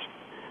ones.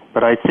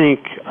 But I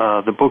think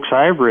the books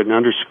I've written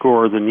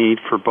underscore the need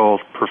for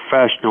both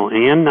professional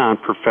and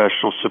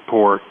non-professional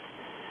support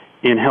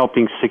in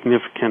helping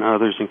significant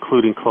others,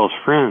 including close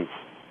friends.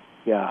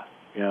 Yeah.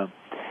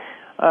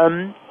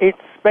 It's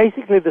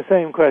basically the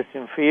same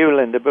question for you,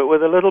 Lynda, but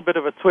with a little bit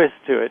of a twist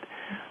to it.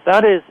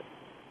 That is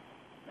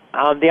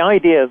the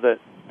idea that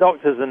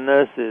doctors and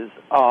nurses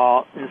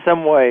are, in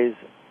some ways,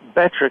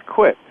 better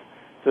equipped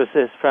to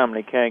assist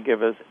family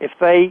caregivers if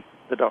they,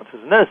 the doctors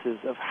and nurses,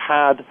 have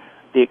had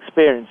the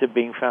experience of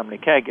being family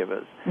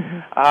caregivers.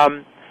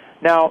 Mm-hmm.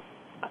 Now,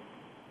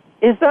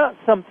 is that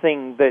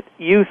something that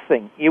you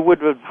think you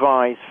would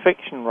advise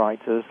fiction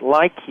writers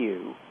like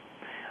you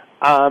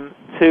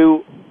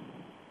to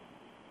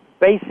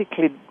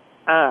basically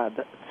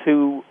add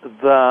to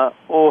the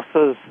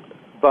author's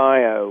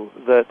bio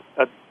that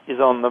is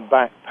on the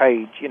back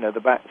page, the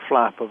back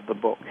flap of the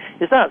book?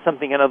 Is that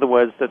something, in other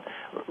words, that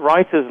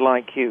writers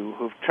like you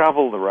who've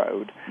traveled the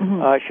road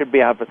should be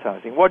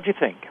advertising? What do you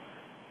think?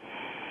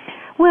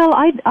 Well,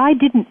 I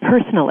didn't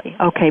personally,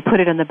 put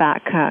it on the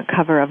back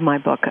cover of my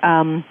book,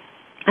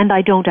 and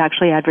I don't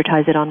actually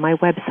advertise it on my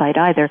website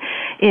either.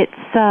 It's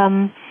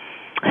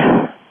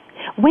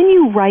when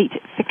you write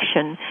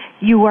fiction,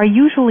 you are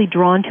usually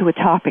drawn to a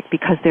topic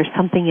because there's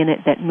something in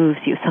it that moves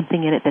you,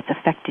 something in it that's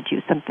affected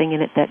you, something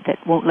in it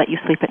that won't let you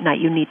sleep at night.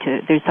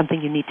 There's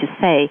something you need to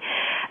say.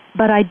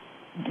 But I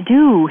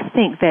do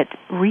think that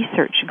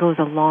research goes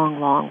a long,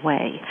 long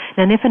way.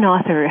 And if an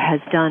author has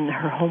done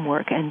her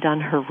homework and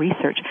done her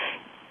research,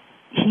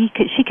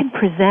 she can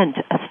present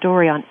a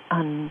story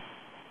on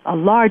a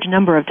large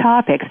number of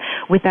topics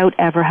without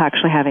ever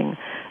actually having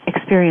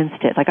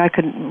experienced it. Like I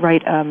couldn't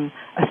write a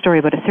story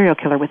about a serial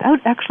killer without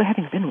actually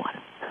having been one.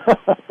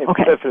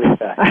 Okay. Perfectly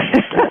fair.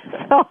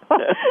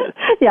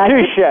 Yeah.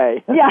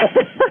 Touché. Yeah.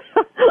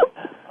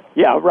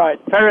 Yeah, right.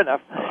 Fair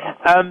enough.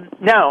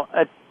 Now,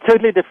 a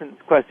totally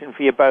different question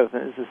for you both,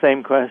 and it's the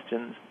same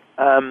questions.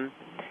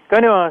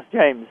 Going to ask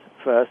James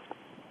first.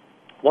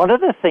 What are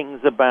the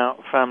things about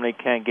family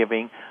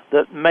caregiving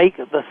that make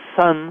the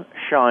sun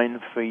shine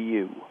for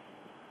you?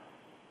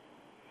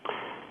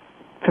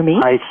 For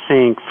me? I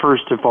think,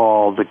 first of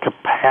all, the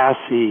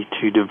capacity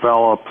to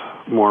develop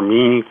more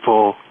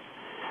meaningful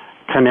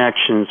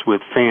connections with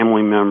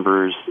family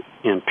members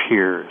and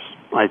peers.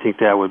 I think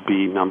that would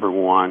be number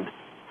one.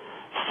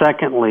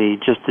 Secondly,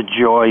 just the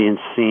joy in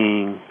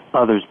seeing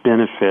others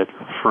benefit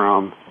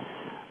from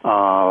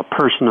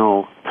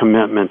personal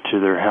commitment to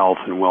their health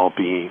and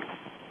well-being.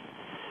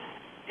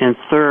 And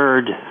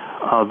third,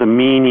 the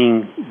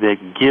meaning that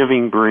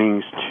giving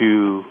brings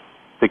to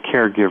the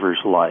caregiver's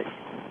life.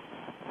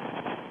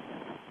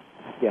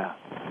 Yeah.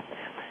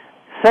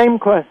 Same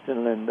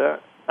question, Lynda.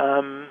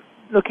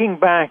 Looking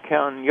back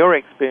on your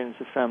experience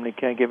of family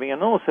caregiving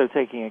and also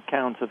taking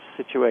account of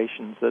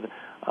situations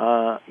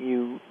that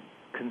you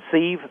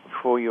conceive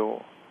for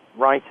your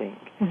writing,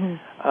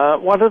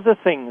 what are the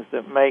things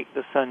that make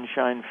the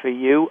sunshine for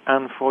you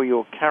and for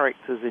your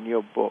characters in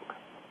your book?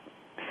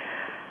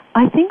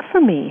 I think for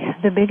me,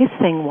 the biggest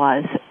thing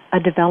was a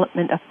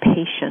development of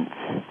patience,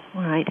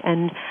 right?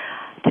 And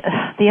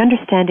the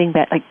understanding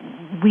that,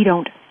 we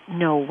don't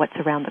know what's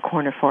around the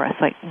corner for us.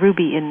 Like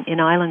Ruby in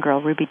Island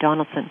Girl, Ruby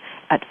Donaldson,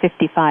 at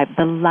 55,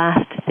 the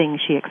last thing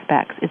she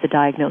expects is a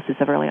diagnosis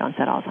of early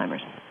onset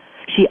Alzheimer's.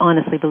 She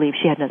honestly believes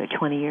she had another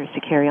 20 years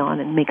to carry on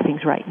and make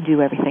things right and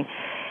do everything.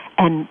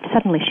 And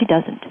suddenly she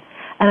doesn't.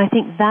 And I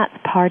think that's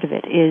part of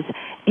it, is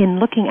in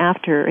looking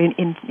after,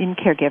 in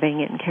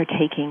caregiving and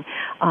caretaking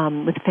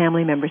with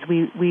family members,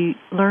 we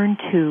learn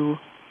to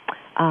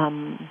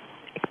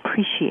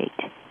appreciate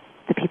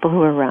the people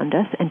who are around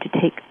us and to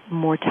take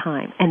more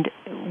time. And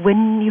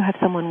when you have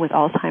someone with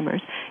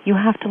Alzheimer's, you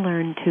have to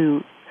learn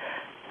to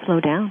slow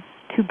down,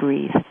 to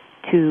breathe,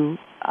 to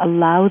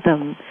allow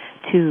them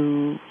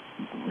to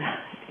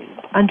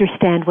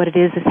understand what it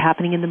is that's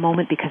happening in the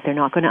moment, because they're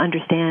not going to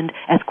understand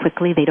as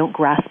quickly. They don't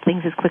grasp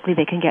things as quickly.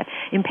 They can get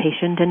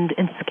impatient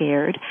and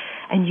scared.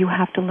 And you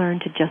have to learn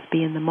to just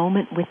be in the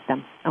moment with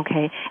them,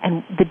 okay?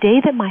 And the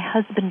day that my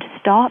husband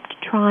stopped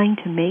trying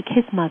to make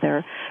his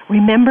mother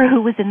remember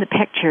who was in the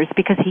pictures,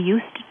 because he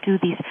used to do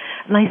these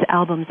nice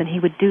albums and he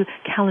would do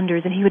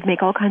calendars and he would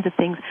make all kinds of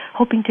things,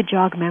 hoping to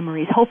jog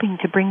memories, hoping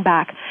to bring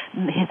back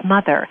his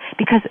mother,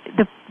 because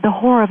the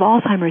horror of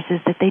Alzheimer's is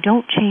that they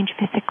don't change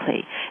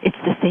physically. It's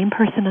the same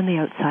person on the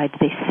outside.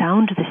 They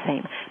sound the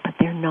same, but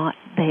they're not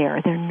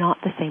there. They're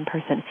not the same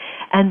person.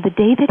 And the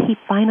day that he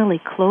finally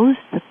closed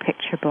the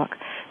picture book,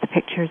 the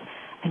pictures,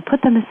 and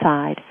put them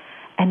aside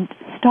and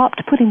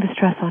stopped putting the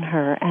stress on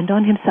her and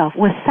on himself,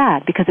 was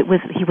sad, because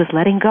he was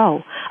letting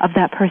go of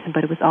that person,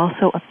 but it was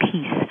also a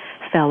peace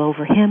fell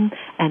over him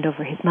and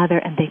over his mother,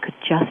 and they could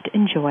just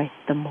enjoy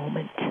the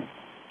moment.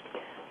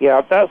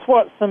 Yeah, that's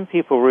what some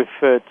people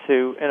refer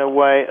to in a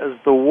way as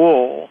the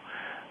wall.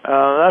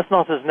 That's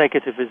not as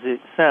negative as it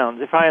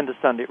sounds. If I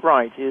understand it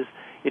right,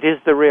 it is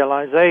the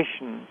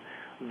realization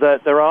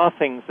that there are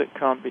things that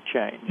can't be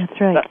changed. That's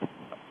right.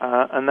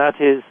 And that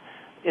is,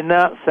 in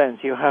that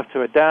sense, you have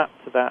to adapt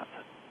to that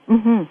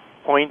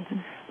point.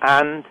 Mm-hmm.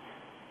 And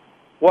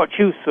what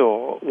you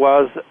saw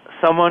was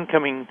someone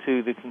coming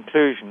to the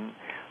conclusion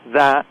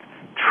that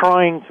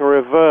trying to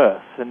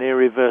reverse an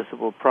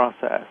irreversible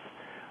process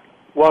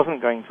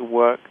wasn't going to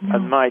work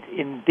and might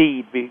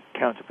indeed be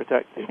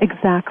counterproductive.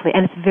 Exactly,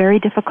 and it's very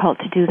difficult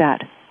to do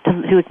that,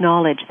 to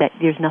acknowledge that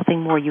there's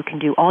nothing more you can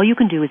do. All you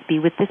can do is be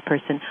with this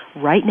person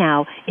right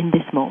now in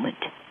this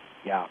moment.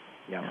 Yeah,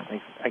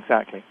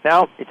 exactly.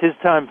 Now, it is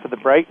time for the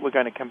break. We're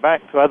going to come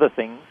back to other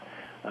things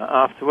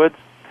afterwards.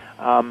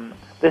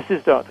 This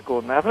is Dr.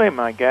 Gordon Atherley.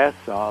 My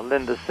guests are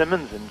Lynda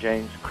Simmons and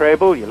James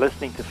Krehbiel. You're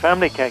listening to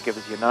Family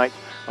Caregivers Unite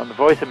on the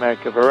Voice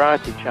America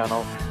Variety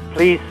Channel.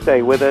 Please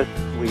stay with us.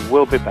 We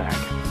will be back.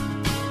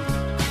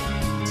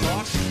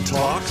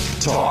 Talk.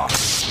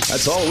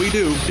 That's all we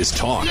do is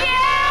talk.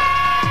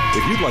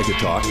 If you'd like to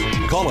talk,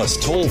 call us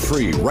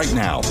toll-free right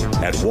now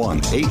at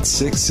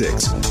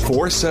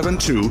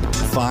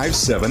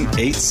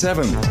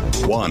 1-866-472-5787.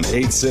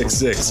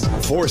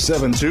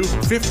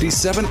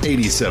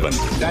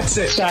 1-866-472-5787. That's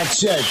it.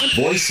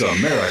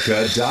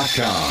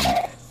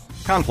 VoiceAmerica.com.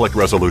 Conflict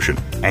resolution,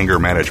 anger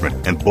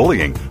management, and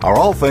bullying are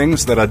all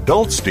things that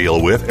adults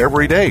deal with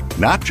every day,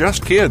 not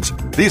just kids.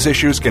 These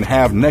issues can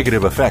have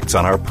negative effects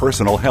on our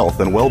personal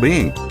health and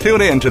well-being. Tune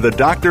in to the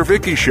Dr.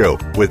 Vicky Show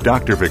with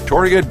Dr.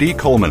 Victoria D.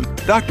 Coleman.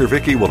 Dr.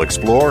 Vicky will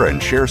explore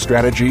and share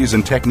strategies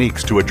and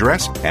techniques to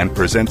address and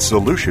present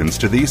solutions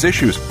to these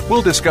issues.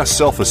 We'll discuss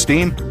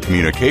self-esteem,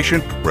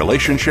 communication,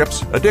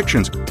 relationships,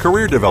 addictions,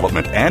 career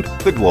development, and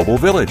the global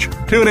village.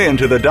 Tune in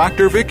to the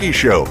Dr. Vicky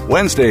Show,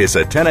 Wednesdays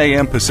at 10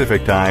 a.m.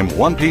 Pacific Time,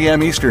 1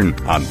 p.m. Eastern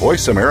on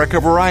Voice America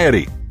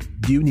Variety.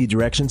 Do you need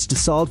directions to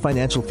solid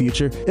financial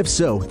future? If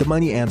so, the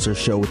Money Answers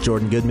Show with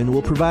Jordan Goodman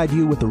will provide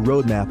you with a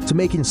roadmap to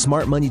making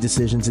smart money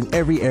decisions in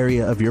every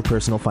area of your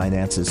personal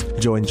finances.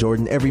 Join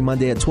Jordan every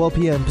Monday at 12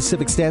 p.m.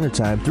 Pacific Standard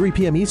Time, 3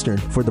 p.m. Eastern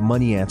for the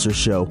Money Answers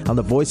Show on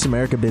the Voice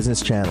America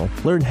Business Channel.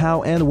 Learn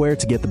how and where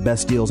to get the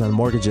best deals on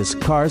mortgages,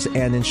 cars,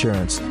 and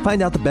insurance.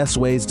 Find out the best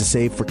ways to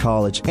save for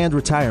college and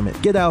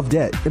retirement, get out of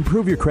debt,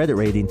 improve your credit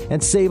rating,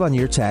 and save on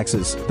your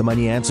taxes. The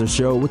Money Answers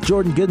Show with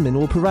Jordan Goodman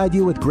will provide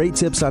you with great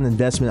tips on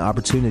investment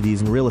opportunities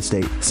in real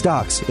estate,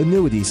 stocks,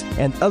 annuities,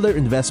 and other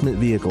investment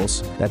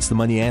vehicles. That's the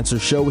Money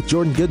Answers Show with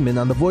Jordan Goodman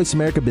on the Voice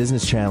America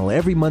Business Channel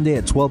every Monday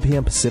at 12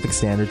 p.m. Pacific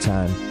Standard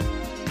Time.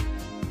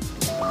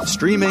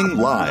 Streaming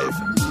live,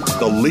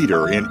 the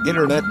leader in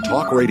Internet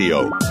Talk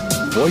Radio,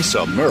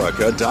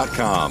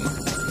 VoiceAmerica.com.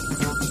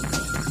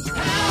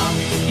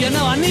 You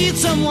know I need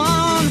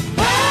someone.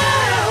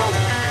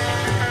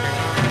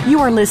 You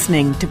are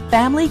listening to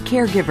Family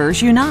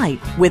Caregivers Unite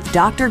with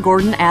Dr.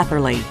 Gordon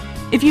Atherley.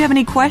 If you have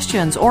any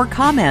questions or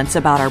comments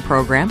about our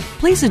program,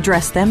 please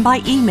address them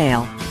by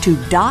email to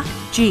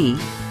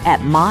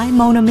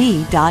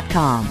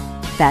docg@mymonami.com.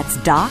 That's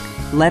doc,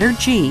 letter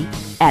G,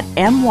 at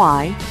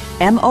mymonami.com.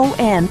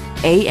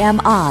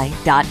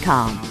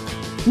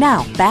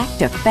 Now, back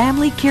to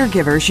Family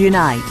Caregivers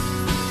Unite.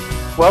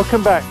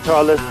 Welcome back to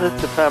our listeners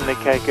to Family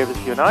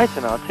Caregivers Unite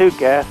and our two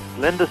guests,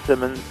 Lynda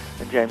Simmons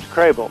and James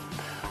Krehbiel.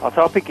 Our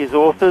topic is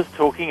authors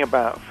talking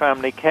about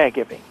family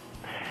caregiving.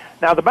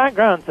 Now, the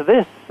background to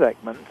this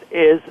segment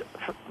is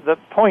the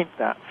point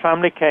that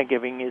family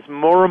caregiving is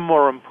more and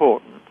more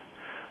important,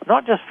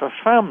 not just for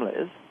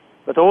families,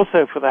 but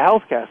also for the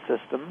healthcare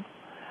system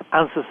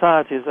and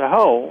society as a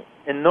whole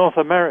in North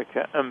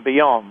America and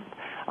beyond.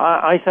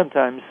 I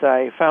sometimes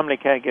say family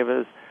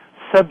caregivers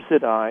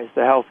subsidize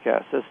the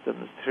healthcare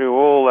systems through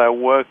all their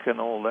work and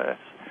all their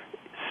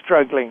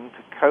struggling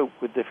to cope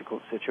with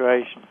difficult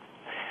situations.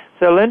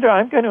 So, Lynda,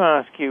 I'm going to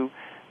ask you,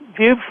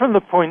 viewed from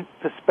the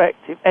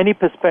perspective, any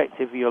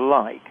perspective you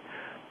like,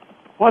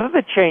 what are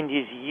the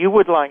changes you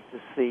would like to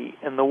see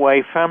in the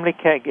way family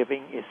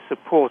caregiving is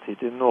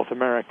supported in North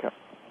America?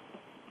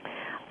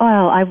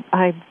 Well,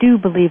 I do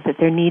believe that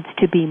there needs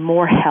to be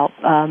more help,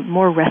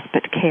 more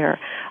respite care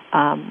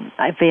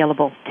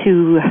available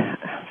to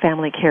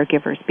family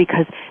caregivers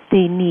because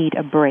they need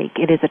a break.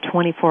 It is a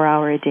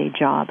 24-hour-a-day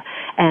job,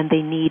 and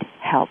they need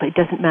help. It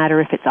doesn't matter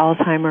if it's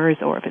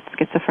Alzheimer's or if it's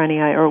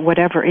schizophrenia or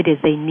whatever it is,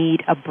 they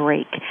need a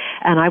break.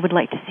 And I would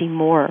like to see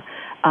more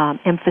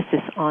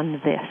emphasis on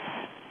this,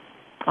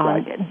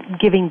 on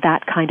giving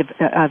that kind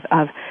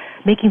of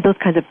making those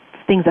kinds of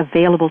things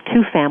available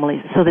to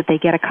families so that they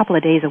get a couple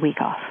of days a week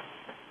off.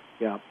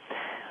 Yeah.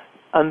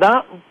 And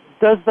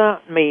does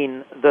that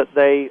mean that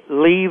they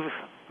leave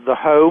the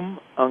home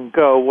and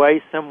go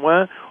away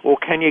somewhere, or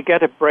can you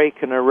get a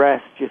break and a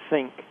rest, you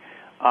think,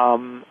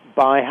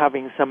 by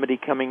having somebody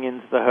coming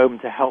into the home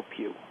to help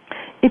you?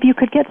 If you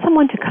could get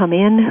someone to come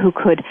in who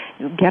could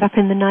get up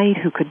in the night,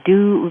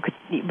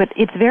 but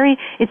it's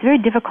very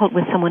difficult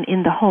with someone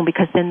in the home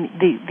because then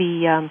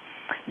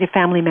the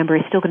family member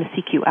is still going to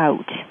seek you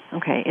out.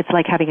 Okay, it's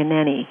like having a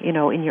nanny,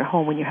 in your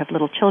home when you have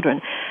little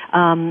children.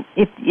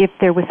 If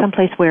there was some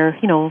place where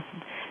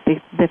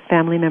the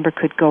family member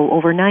could go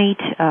overnight,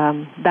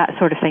 that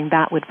sort of thing,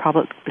 that would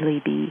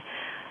probably be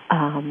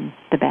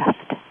the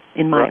best,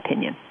 in my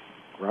opinion.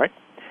 Right.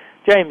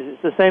 James,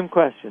 it's the same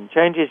question.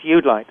 Changes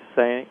you'd like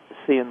to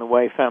see in the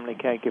way family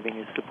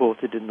caregiving is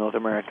supported in North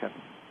America?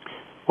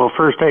 Well,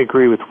 first, I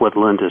agree with what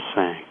Lynda's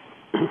saying,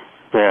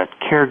 that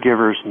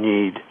caregivers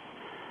need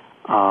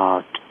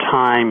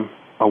time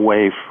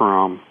away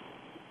from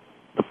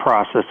the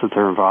process that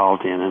they're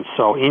involved in, and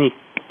so any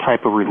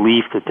type of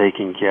relief that they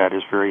can get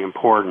is very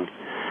important.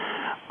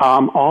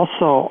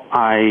 Also,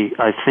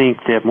 I think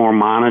that more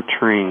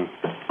monitoring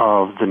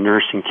of the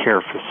nursing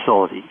care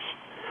facilities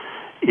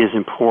is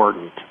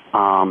important.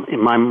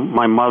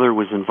 My mother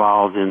was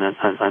involved in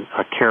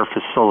a care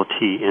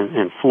facility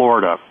in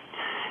Florida,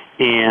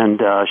 and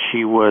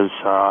she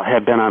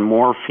had been on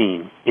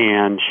morphine,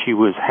 and she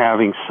was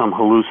having some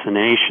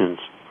hallucinations.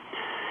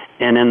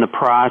 And in the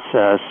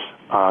process,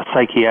 a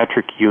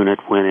psychiatric unit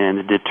went in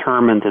and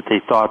determined that they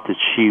thought that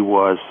she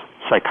was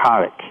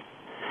psychotic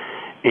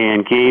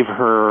and gave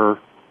her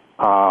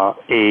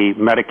a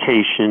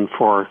medication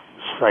for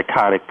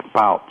psychotic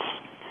bouts,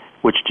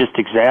 which just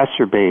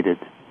exacerbated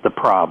the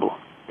problem.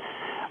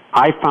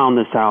 I found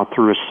this out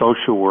through a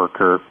social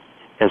worker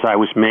as I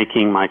was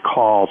making my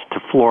calls to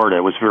Florida.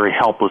 It was very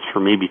helpless for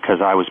me because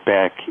I was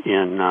back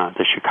in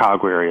the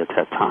Chicago area at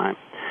that time.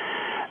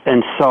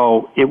 And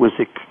so it was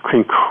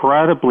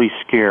incredibly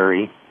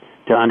scary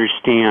to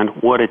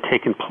understand what had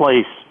taken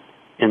place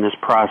in this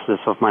process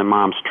of my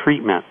mom's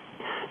treatment.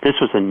 This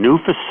was a new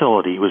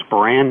facility. It was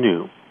brand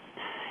new.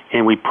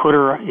 And we put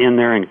her in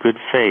there in good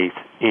faith.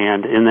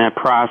 And in that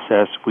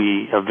process,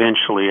 we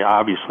eventually,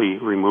 obviously,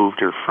 removed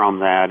her from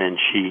that, and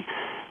she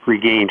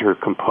regained her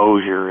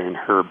composure and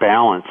her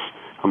balance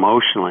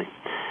emotionally.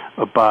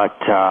 But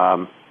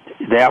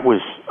that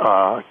was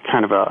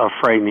kind of a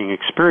frightening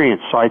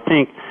experience. So I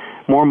think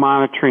more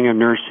monitoring of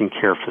nursing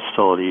care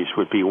facilities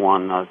would be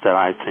one that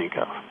I think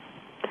of.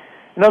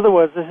 In other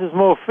words, this is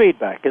more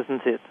feedback,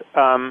 isn't it?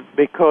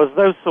 Because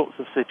those sorts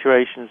of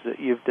situations that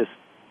you've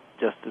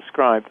just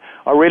described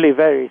are really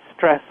very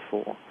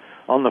stressful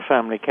on the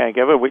family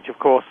caregiver, which, of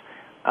course,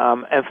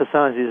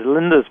 emphasizes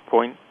Lynda's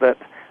point that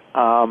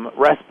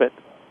respite,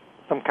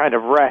 some kind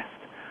of rest,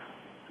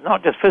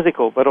 not just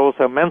physical, but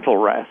also mental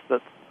rest,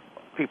 that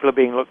people are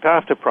being looked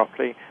after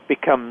properly,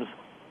 becomes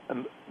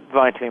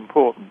vitally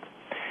important.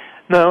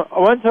 Now, I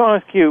want to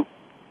ask you,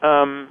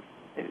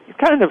 it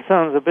kind of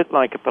sounds a bit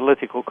like a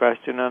political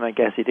question, and I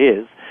guess it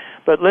is,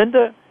 but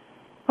Lynda,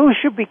 who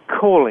should be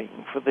calling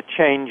for the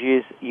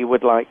changes you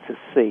would like to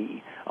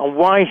see, and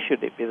why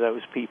should it be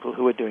those people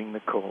who are doing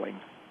the calling?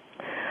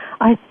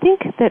 I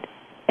think that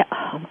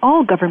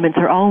all governments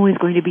are always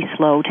going to be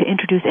slow to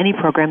introduce any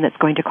program that's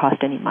going to cost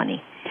any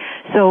money.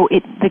 So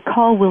the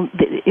call will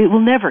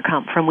never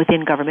come from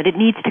within government. It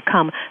needs to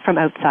come from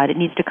outside. It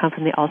needs to come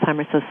from the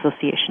Alzheimer's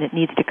Association. It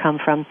needs to come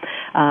from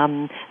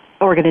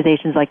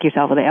organizations like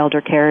yourself, or the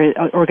elder care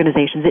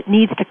organizations. It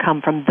needs to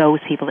come from those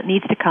people. It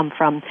needs to come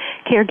from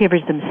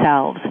caregivers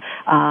themselves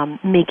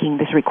making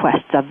these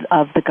requests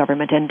of the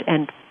government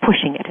and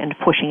pushing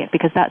it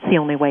because that's the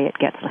only way it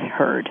gets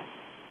heard.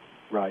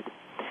 Right.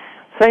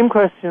 Same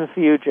question for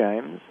you,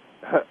 James.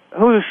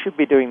 Who should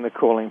be doing the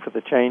calling for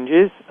the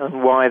changes,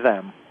 and why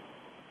them?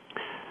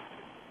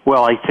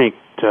 Well, I think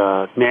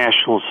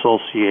national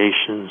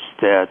associations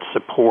that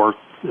support,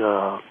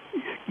 the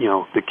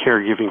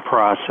caregiving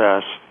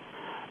process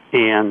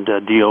and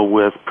deal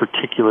with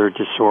particular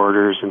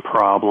disorders and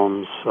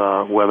problems,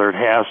 whether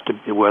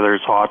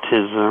it's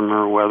autism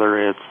or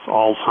whether it's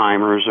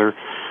Alzheimer's or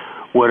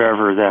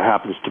whatever that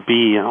happens to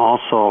be, and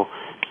also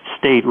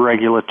state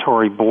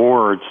regulatory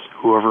boards,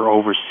 whoever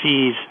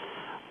oversees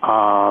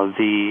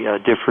the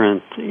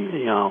different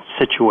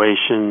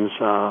situations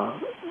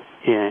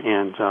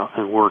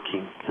and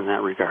working in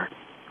that regard.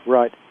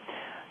 Right.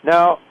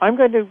 Now, I'm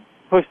going to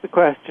push the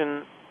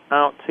question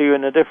out to you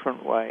in a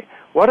different way.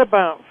 What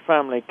about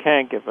family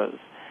caregivers?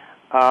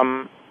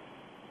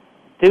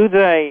 Do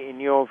they, in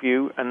your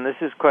view, and this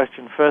is a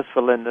question first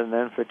for Lynda and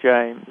then for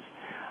James,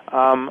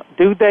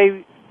 do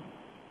they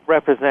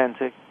represent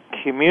a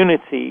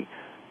community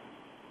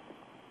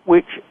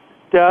which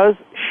does,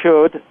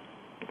 should,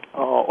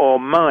 or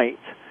might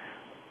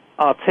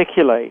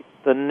articulate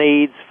the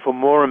needs for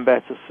more and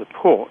better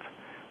support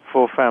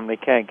for family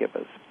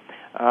caregivers?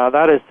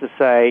 That is to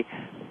say,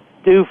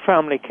 do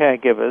family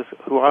caregivers,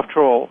 who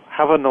after all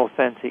have an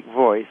authentic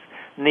voice,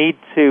 need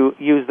to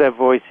use their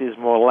voices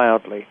more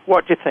loudly?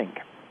 What do you think?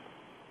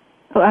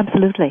 Oh,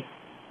 absolutely.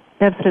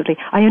 Absolutely.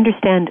 I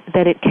understand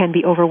that it can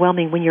be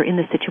overwhelming when you're in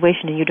the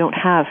situation and you don't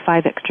have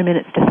 5 extra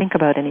minutes to think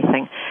about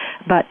anything.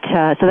 But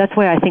so that's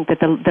why I think that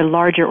the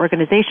larger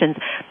organizations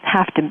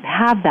have to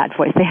have that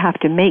voice. They have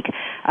to make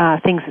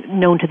things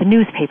known to the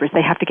newspapers.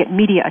 They have to get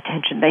media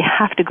attention. They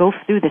have to go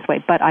through this way.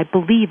 But I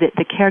believe that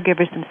the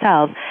caregivers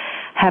themselves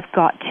have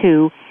got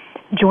to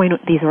join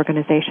these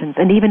organizations,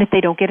 and even if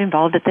they don't get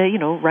involved at the,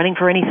 running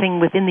for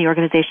anything within the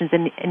organizations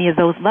in any of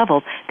those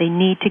levels, they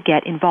need to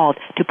get involved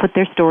to put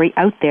their story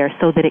out there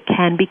so that it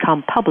can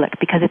become public,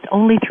 because it's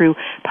only through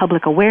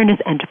public awareness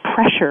and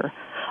pressure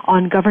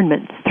on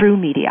governments through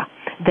media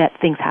that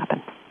things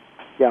happen.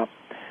 Yeah.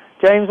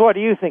 James, what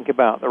do you think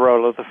about the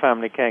role of the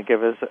family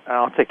caregivers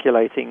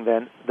articulating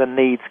the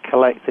needs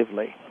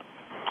collectively?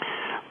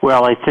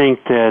 Well, I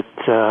think that,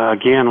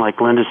 again, like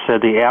Lynda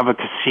said, the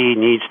advocacy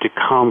needs to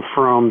come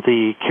from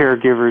the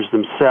caregivers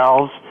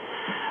themselves.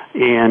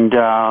 And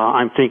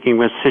I'm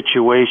thinking of a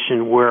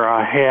situation where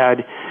I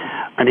had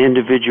an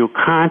individual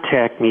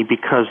contact me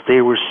because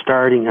they were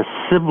starting a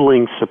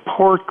sibling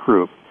support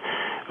group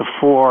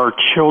for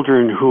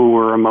children who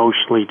were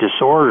emotionally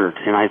disordered.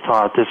 And I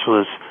thought this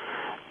was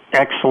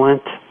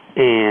excellent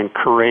and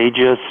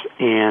courageous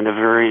and a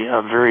very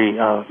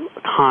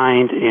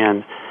kind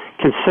and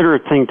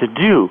considerate thing to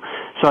do.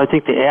 So I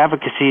think the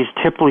advocacy is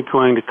typically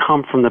going to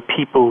come from the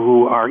people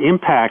who are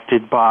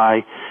impacted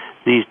by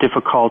these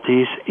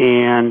difficulties,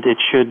 and it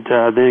should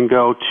then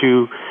go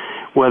to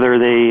whether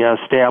they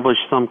establish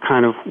some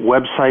kind of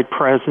website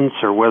presence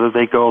or whether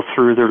they go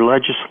through their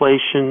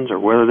legislations or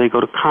whether they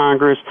go to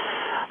Congress.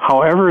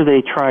 However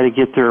they try to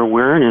get their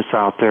awareness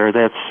out there,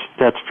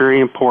 that's very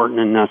important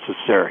and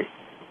necessary.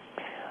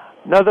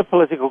 Another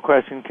political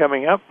question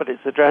coming up, but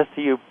it's addressed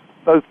to you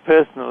both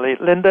personally.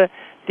 Lynda,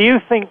 do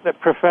you think that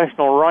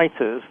professional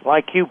writers,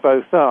 like you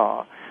both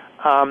are,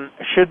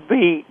 should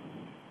be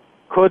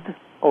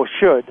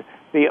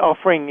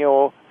offering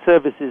your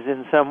services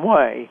in some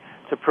way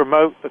to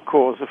promote the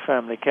cause of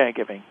family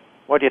caregiving?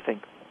 What do you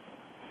think?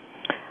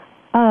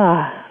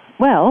 I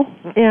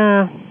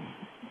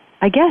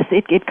guess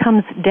it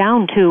comes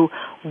down to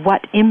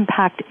what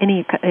impact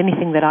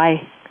anything that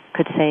I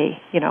could say,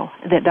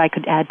 that I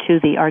could add to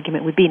the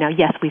argument would be. Now,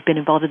 yes, we've been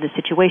involved in this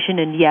situation,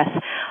 and yes,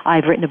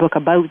 I've written a book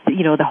about,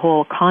 the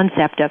whole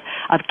concept of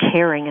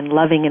caring and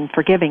loving and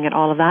forgiving and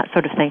all of that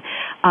sort of thing.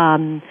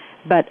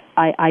 But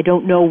I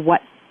don't know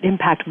what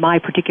impact my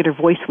particular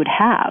voice would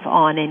have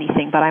on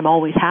anything, but I'm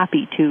always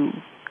happy to,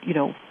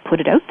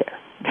 put it out there,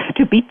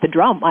 to beat the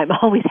drum. I'm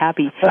always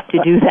happy to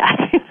do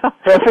that.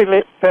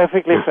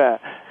 Perfectly fair.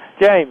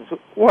 James,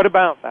 what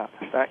about that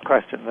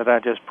question that I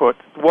just put?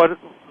 What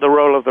the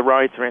role of the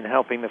writer in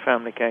helping the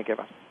family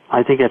caregiver?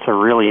 I think that's a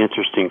really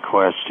interesting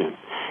question.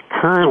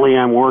 Currently,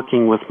 I'm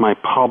working with my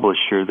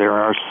publisher. There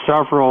are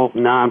several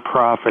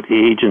nonprofit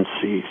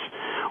agencies,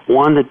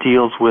 one that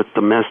deals with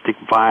domestic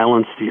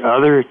violence, the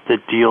other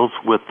that deals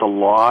with the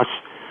loss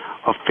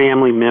of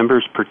family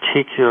members,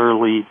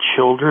 particularly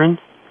children.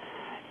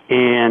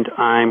 And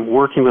I'm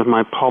working with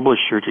my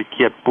publisher to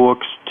get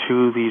books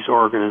to these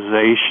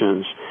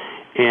organizations.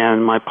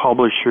 And my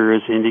publisher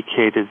has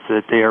indicated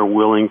that they are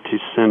willing to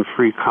send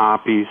free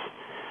copies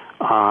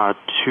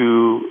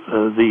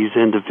to these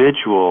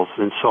individuals.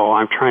 And so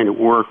I'm trying to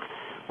work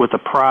with the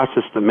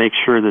process to make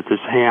sure that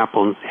this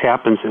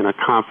happens in a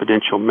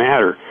confidential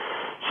manner.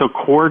 So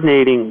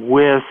coordinating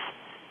with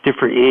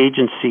different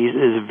agencies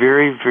is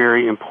very,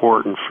 very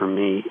important for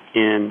me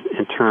in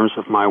terms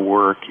of my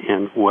work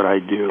and what I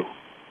do.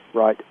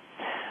 Right.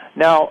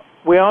 Now,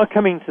 we are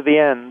coming to the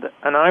end,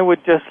 and I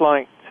would just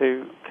like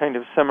to kind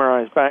of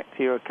summarize back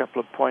to you a couple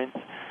of points,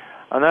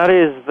 and that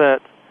is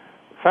that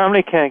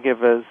family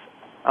caregivers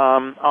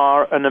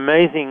are an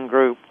amazing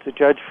group to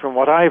judge from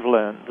what I've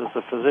learned as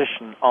a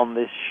physician on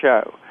this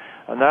show,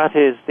 and that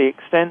is the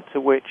extent to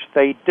which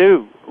they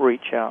do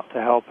reach out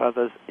to help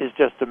others is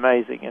just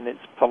amazing, and it's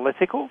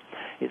political.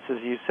 It's,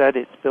 as you said,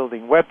 it's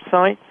building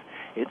websites,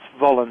 it's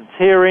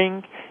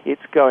volunteering,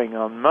 it's going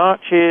on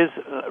marches,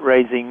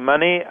 raising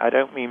money. I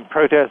don't mean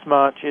protest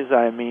marches,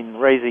 I mean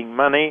raising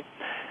money.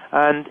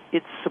 And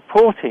it's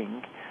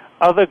supporting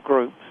other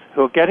groups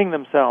who are getting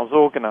themselves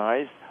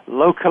organized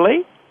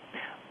locally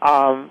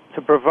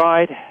to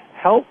provide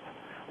help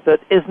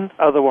that isn't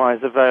otherwise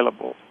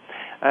available.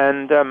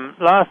 And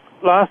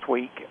last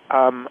week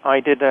I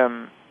did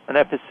an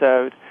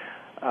episode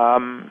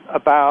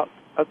about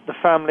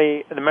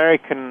the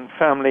American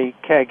Family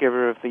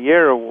Caregiver of the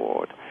Year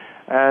award,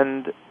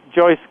 and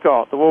Joy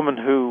Scott, the woman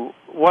who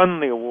won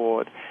the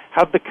award,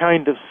 had the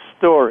kind of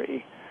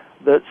story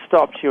that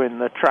stops you in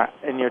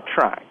your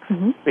tracks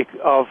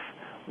of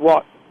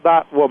what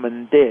that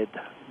woman did.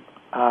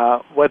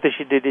 Whether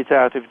she did it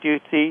out of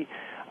duty,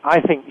 I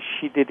think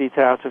she did it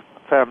out of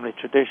family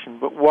tradition,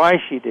 but why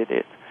she did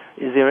it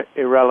is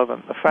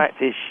irrelevant. The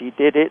fact is she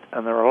did it,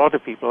 and there are a lot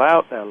of people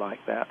out there like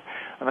that.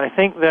 And I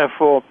think,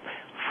 therefore,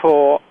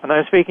 and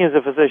I'm speaking as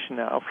a physician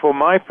now, for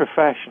my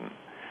profession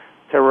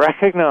to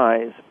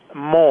recognize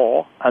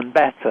more and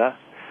better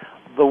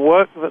the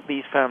work that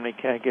these family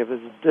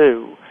caregivers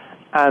do,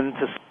 and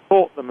to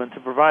support them and to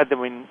provide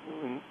them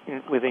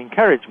with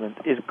encouragement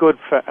is good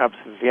for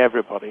absolutely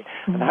everybody.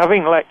 And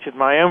having lectured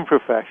my own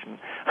profession,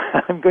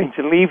 I'm going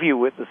to leave you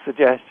with the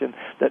suggestion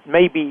that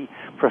maybe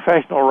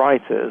professional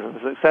writers and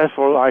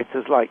successful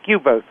writers like you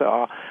both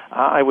are,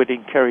 I would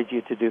encourage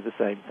you to do the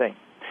same thing.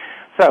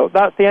 So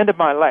that's the end of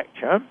my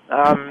lecture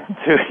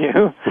to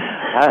you,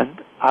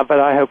 but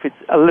I hope it's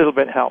a little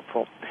bit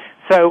helpful.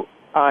 So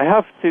I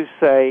have to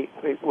say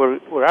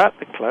we're at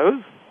the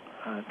close.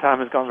 Time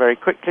has gone very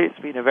quickly. It's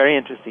been a very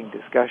interesting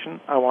discussion.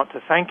 I want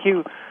to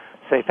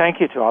say thank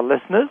you to our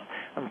listeners,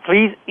 and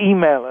please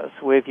email us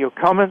with your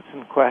comments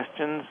and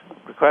questions,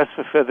 requests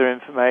for further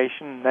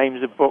information,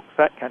 names of books,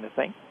 that kind of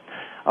thing.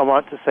 I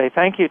want to say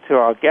thank you to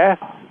our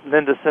guests,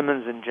 Lynda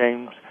Simmons and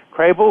James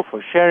Krehbiel,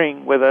 for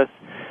sharing with us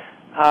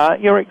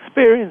your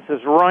experience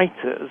as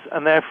writers,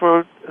 and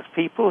therefore as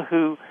people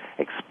who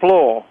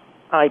explore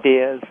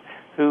ideas,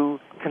 who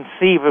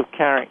conceive of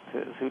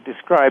characters, who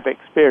describe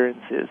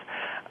experiences.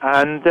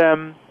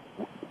 And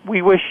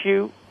we wish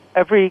you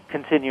every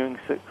continuing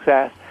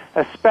success,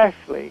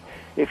 especially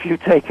if you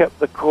take up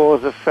the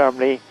cause of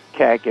family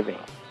caregiving.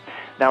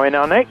 Now, in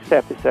our next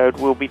episode,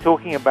 we'll be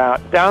talking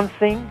about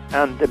dancing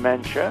and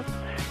dementia.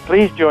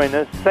 Please join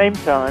us, same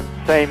time,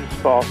 same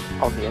spot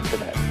on the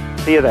Internet.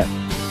 See you then.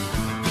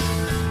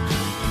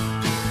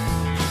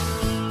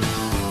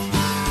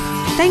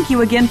 Thank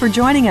you again for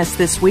joining us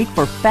this week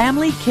for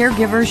Family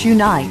Caregivers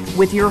Unite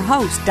with your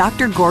host,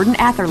 Dr. Gordon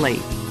Atherley.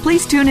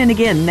 Please tune in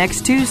again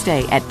next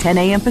Tuesday at 10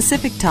 a.m.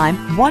 Pacific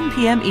Time, 1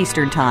 p.m.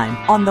 Eastern Time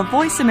on the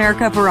Voice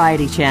America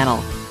Variety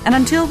Channel. And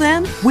until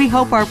then, we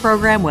hope our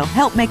program will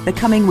help make the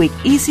coming week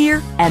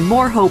easier and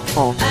more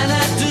hopeful. And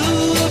I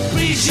do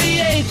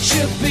appreciate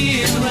you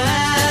being around.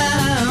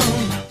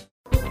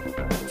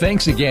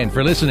 Thanks again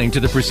for listening to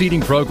the preceding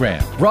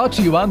program, brought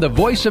to you on the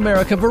Voice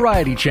America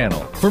Variety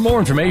Channel. For more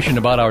information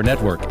about our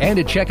network and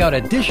to check out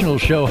additional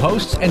show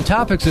hosts and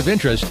topics of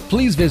interest,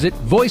 please visit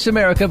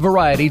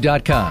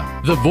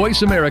voiceamericavariety.com. The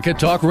Voice America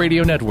Talk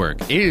Radio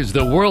Network is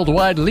the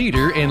worldwide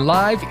leader in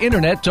live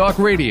Internet talk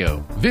radio.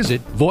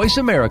 Visit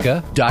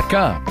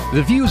voiceamerica.com.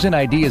 The views and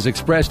ideas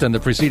expressed on the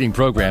preceding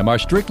program are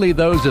strictly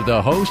those of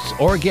the hosts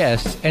or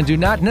guests and do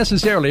not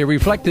necessarily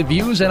reflect the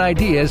views and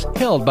ideas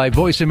held by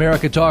Voice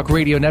America Talk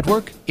Radio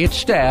Network, its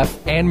staff,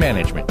 and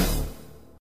management.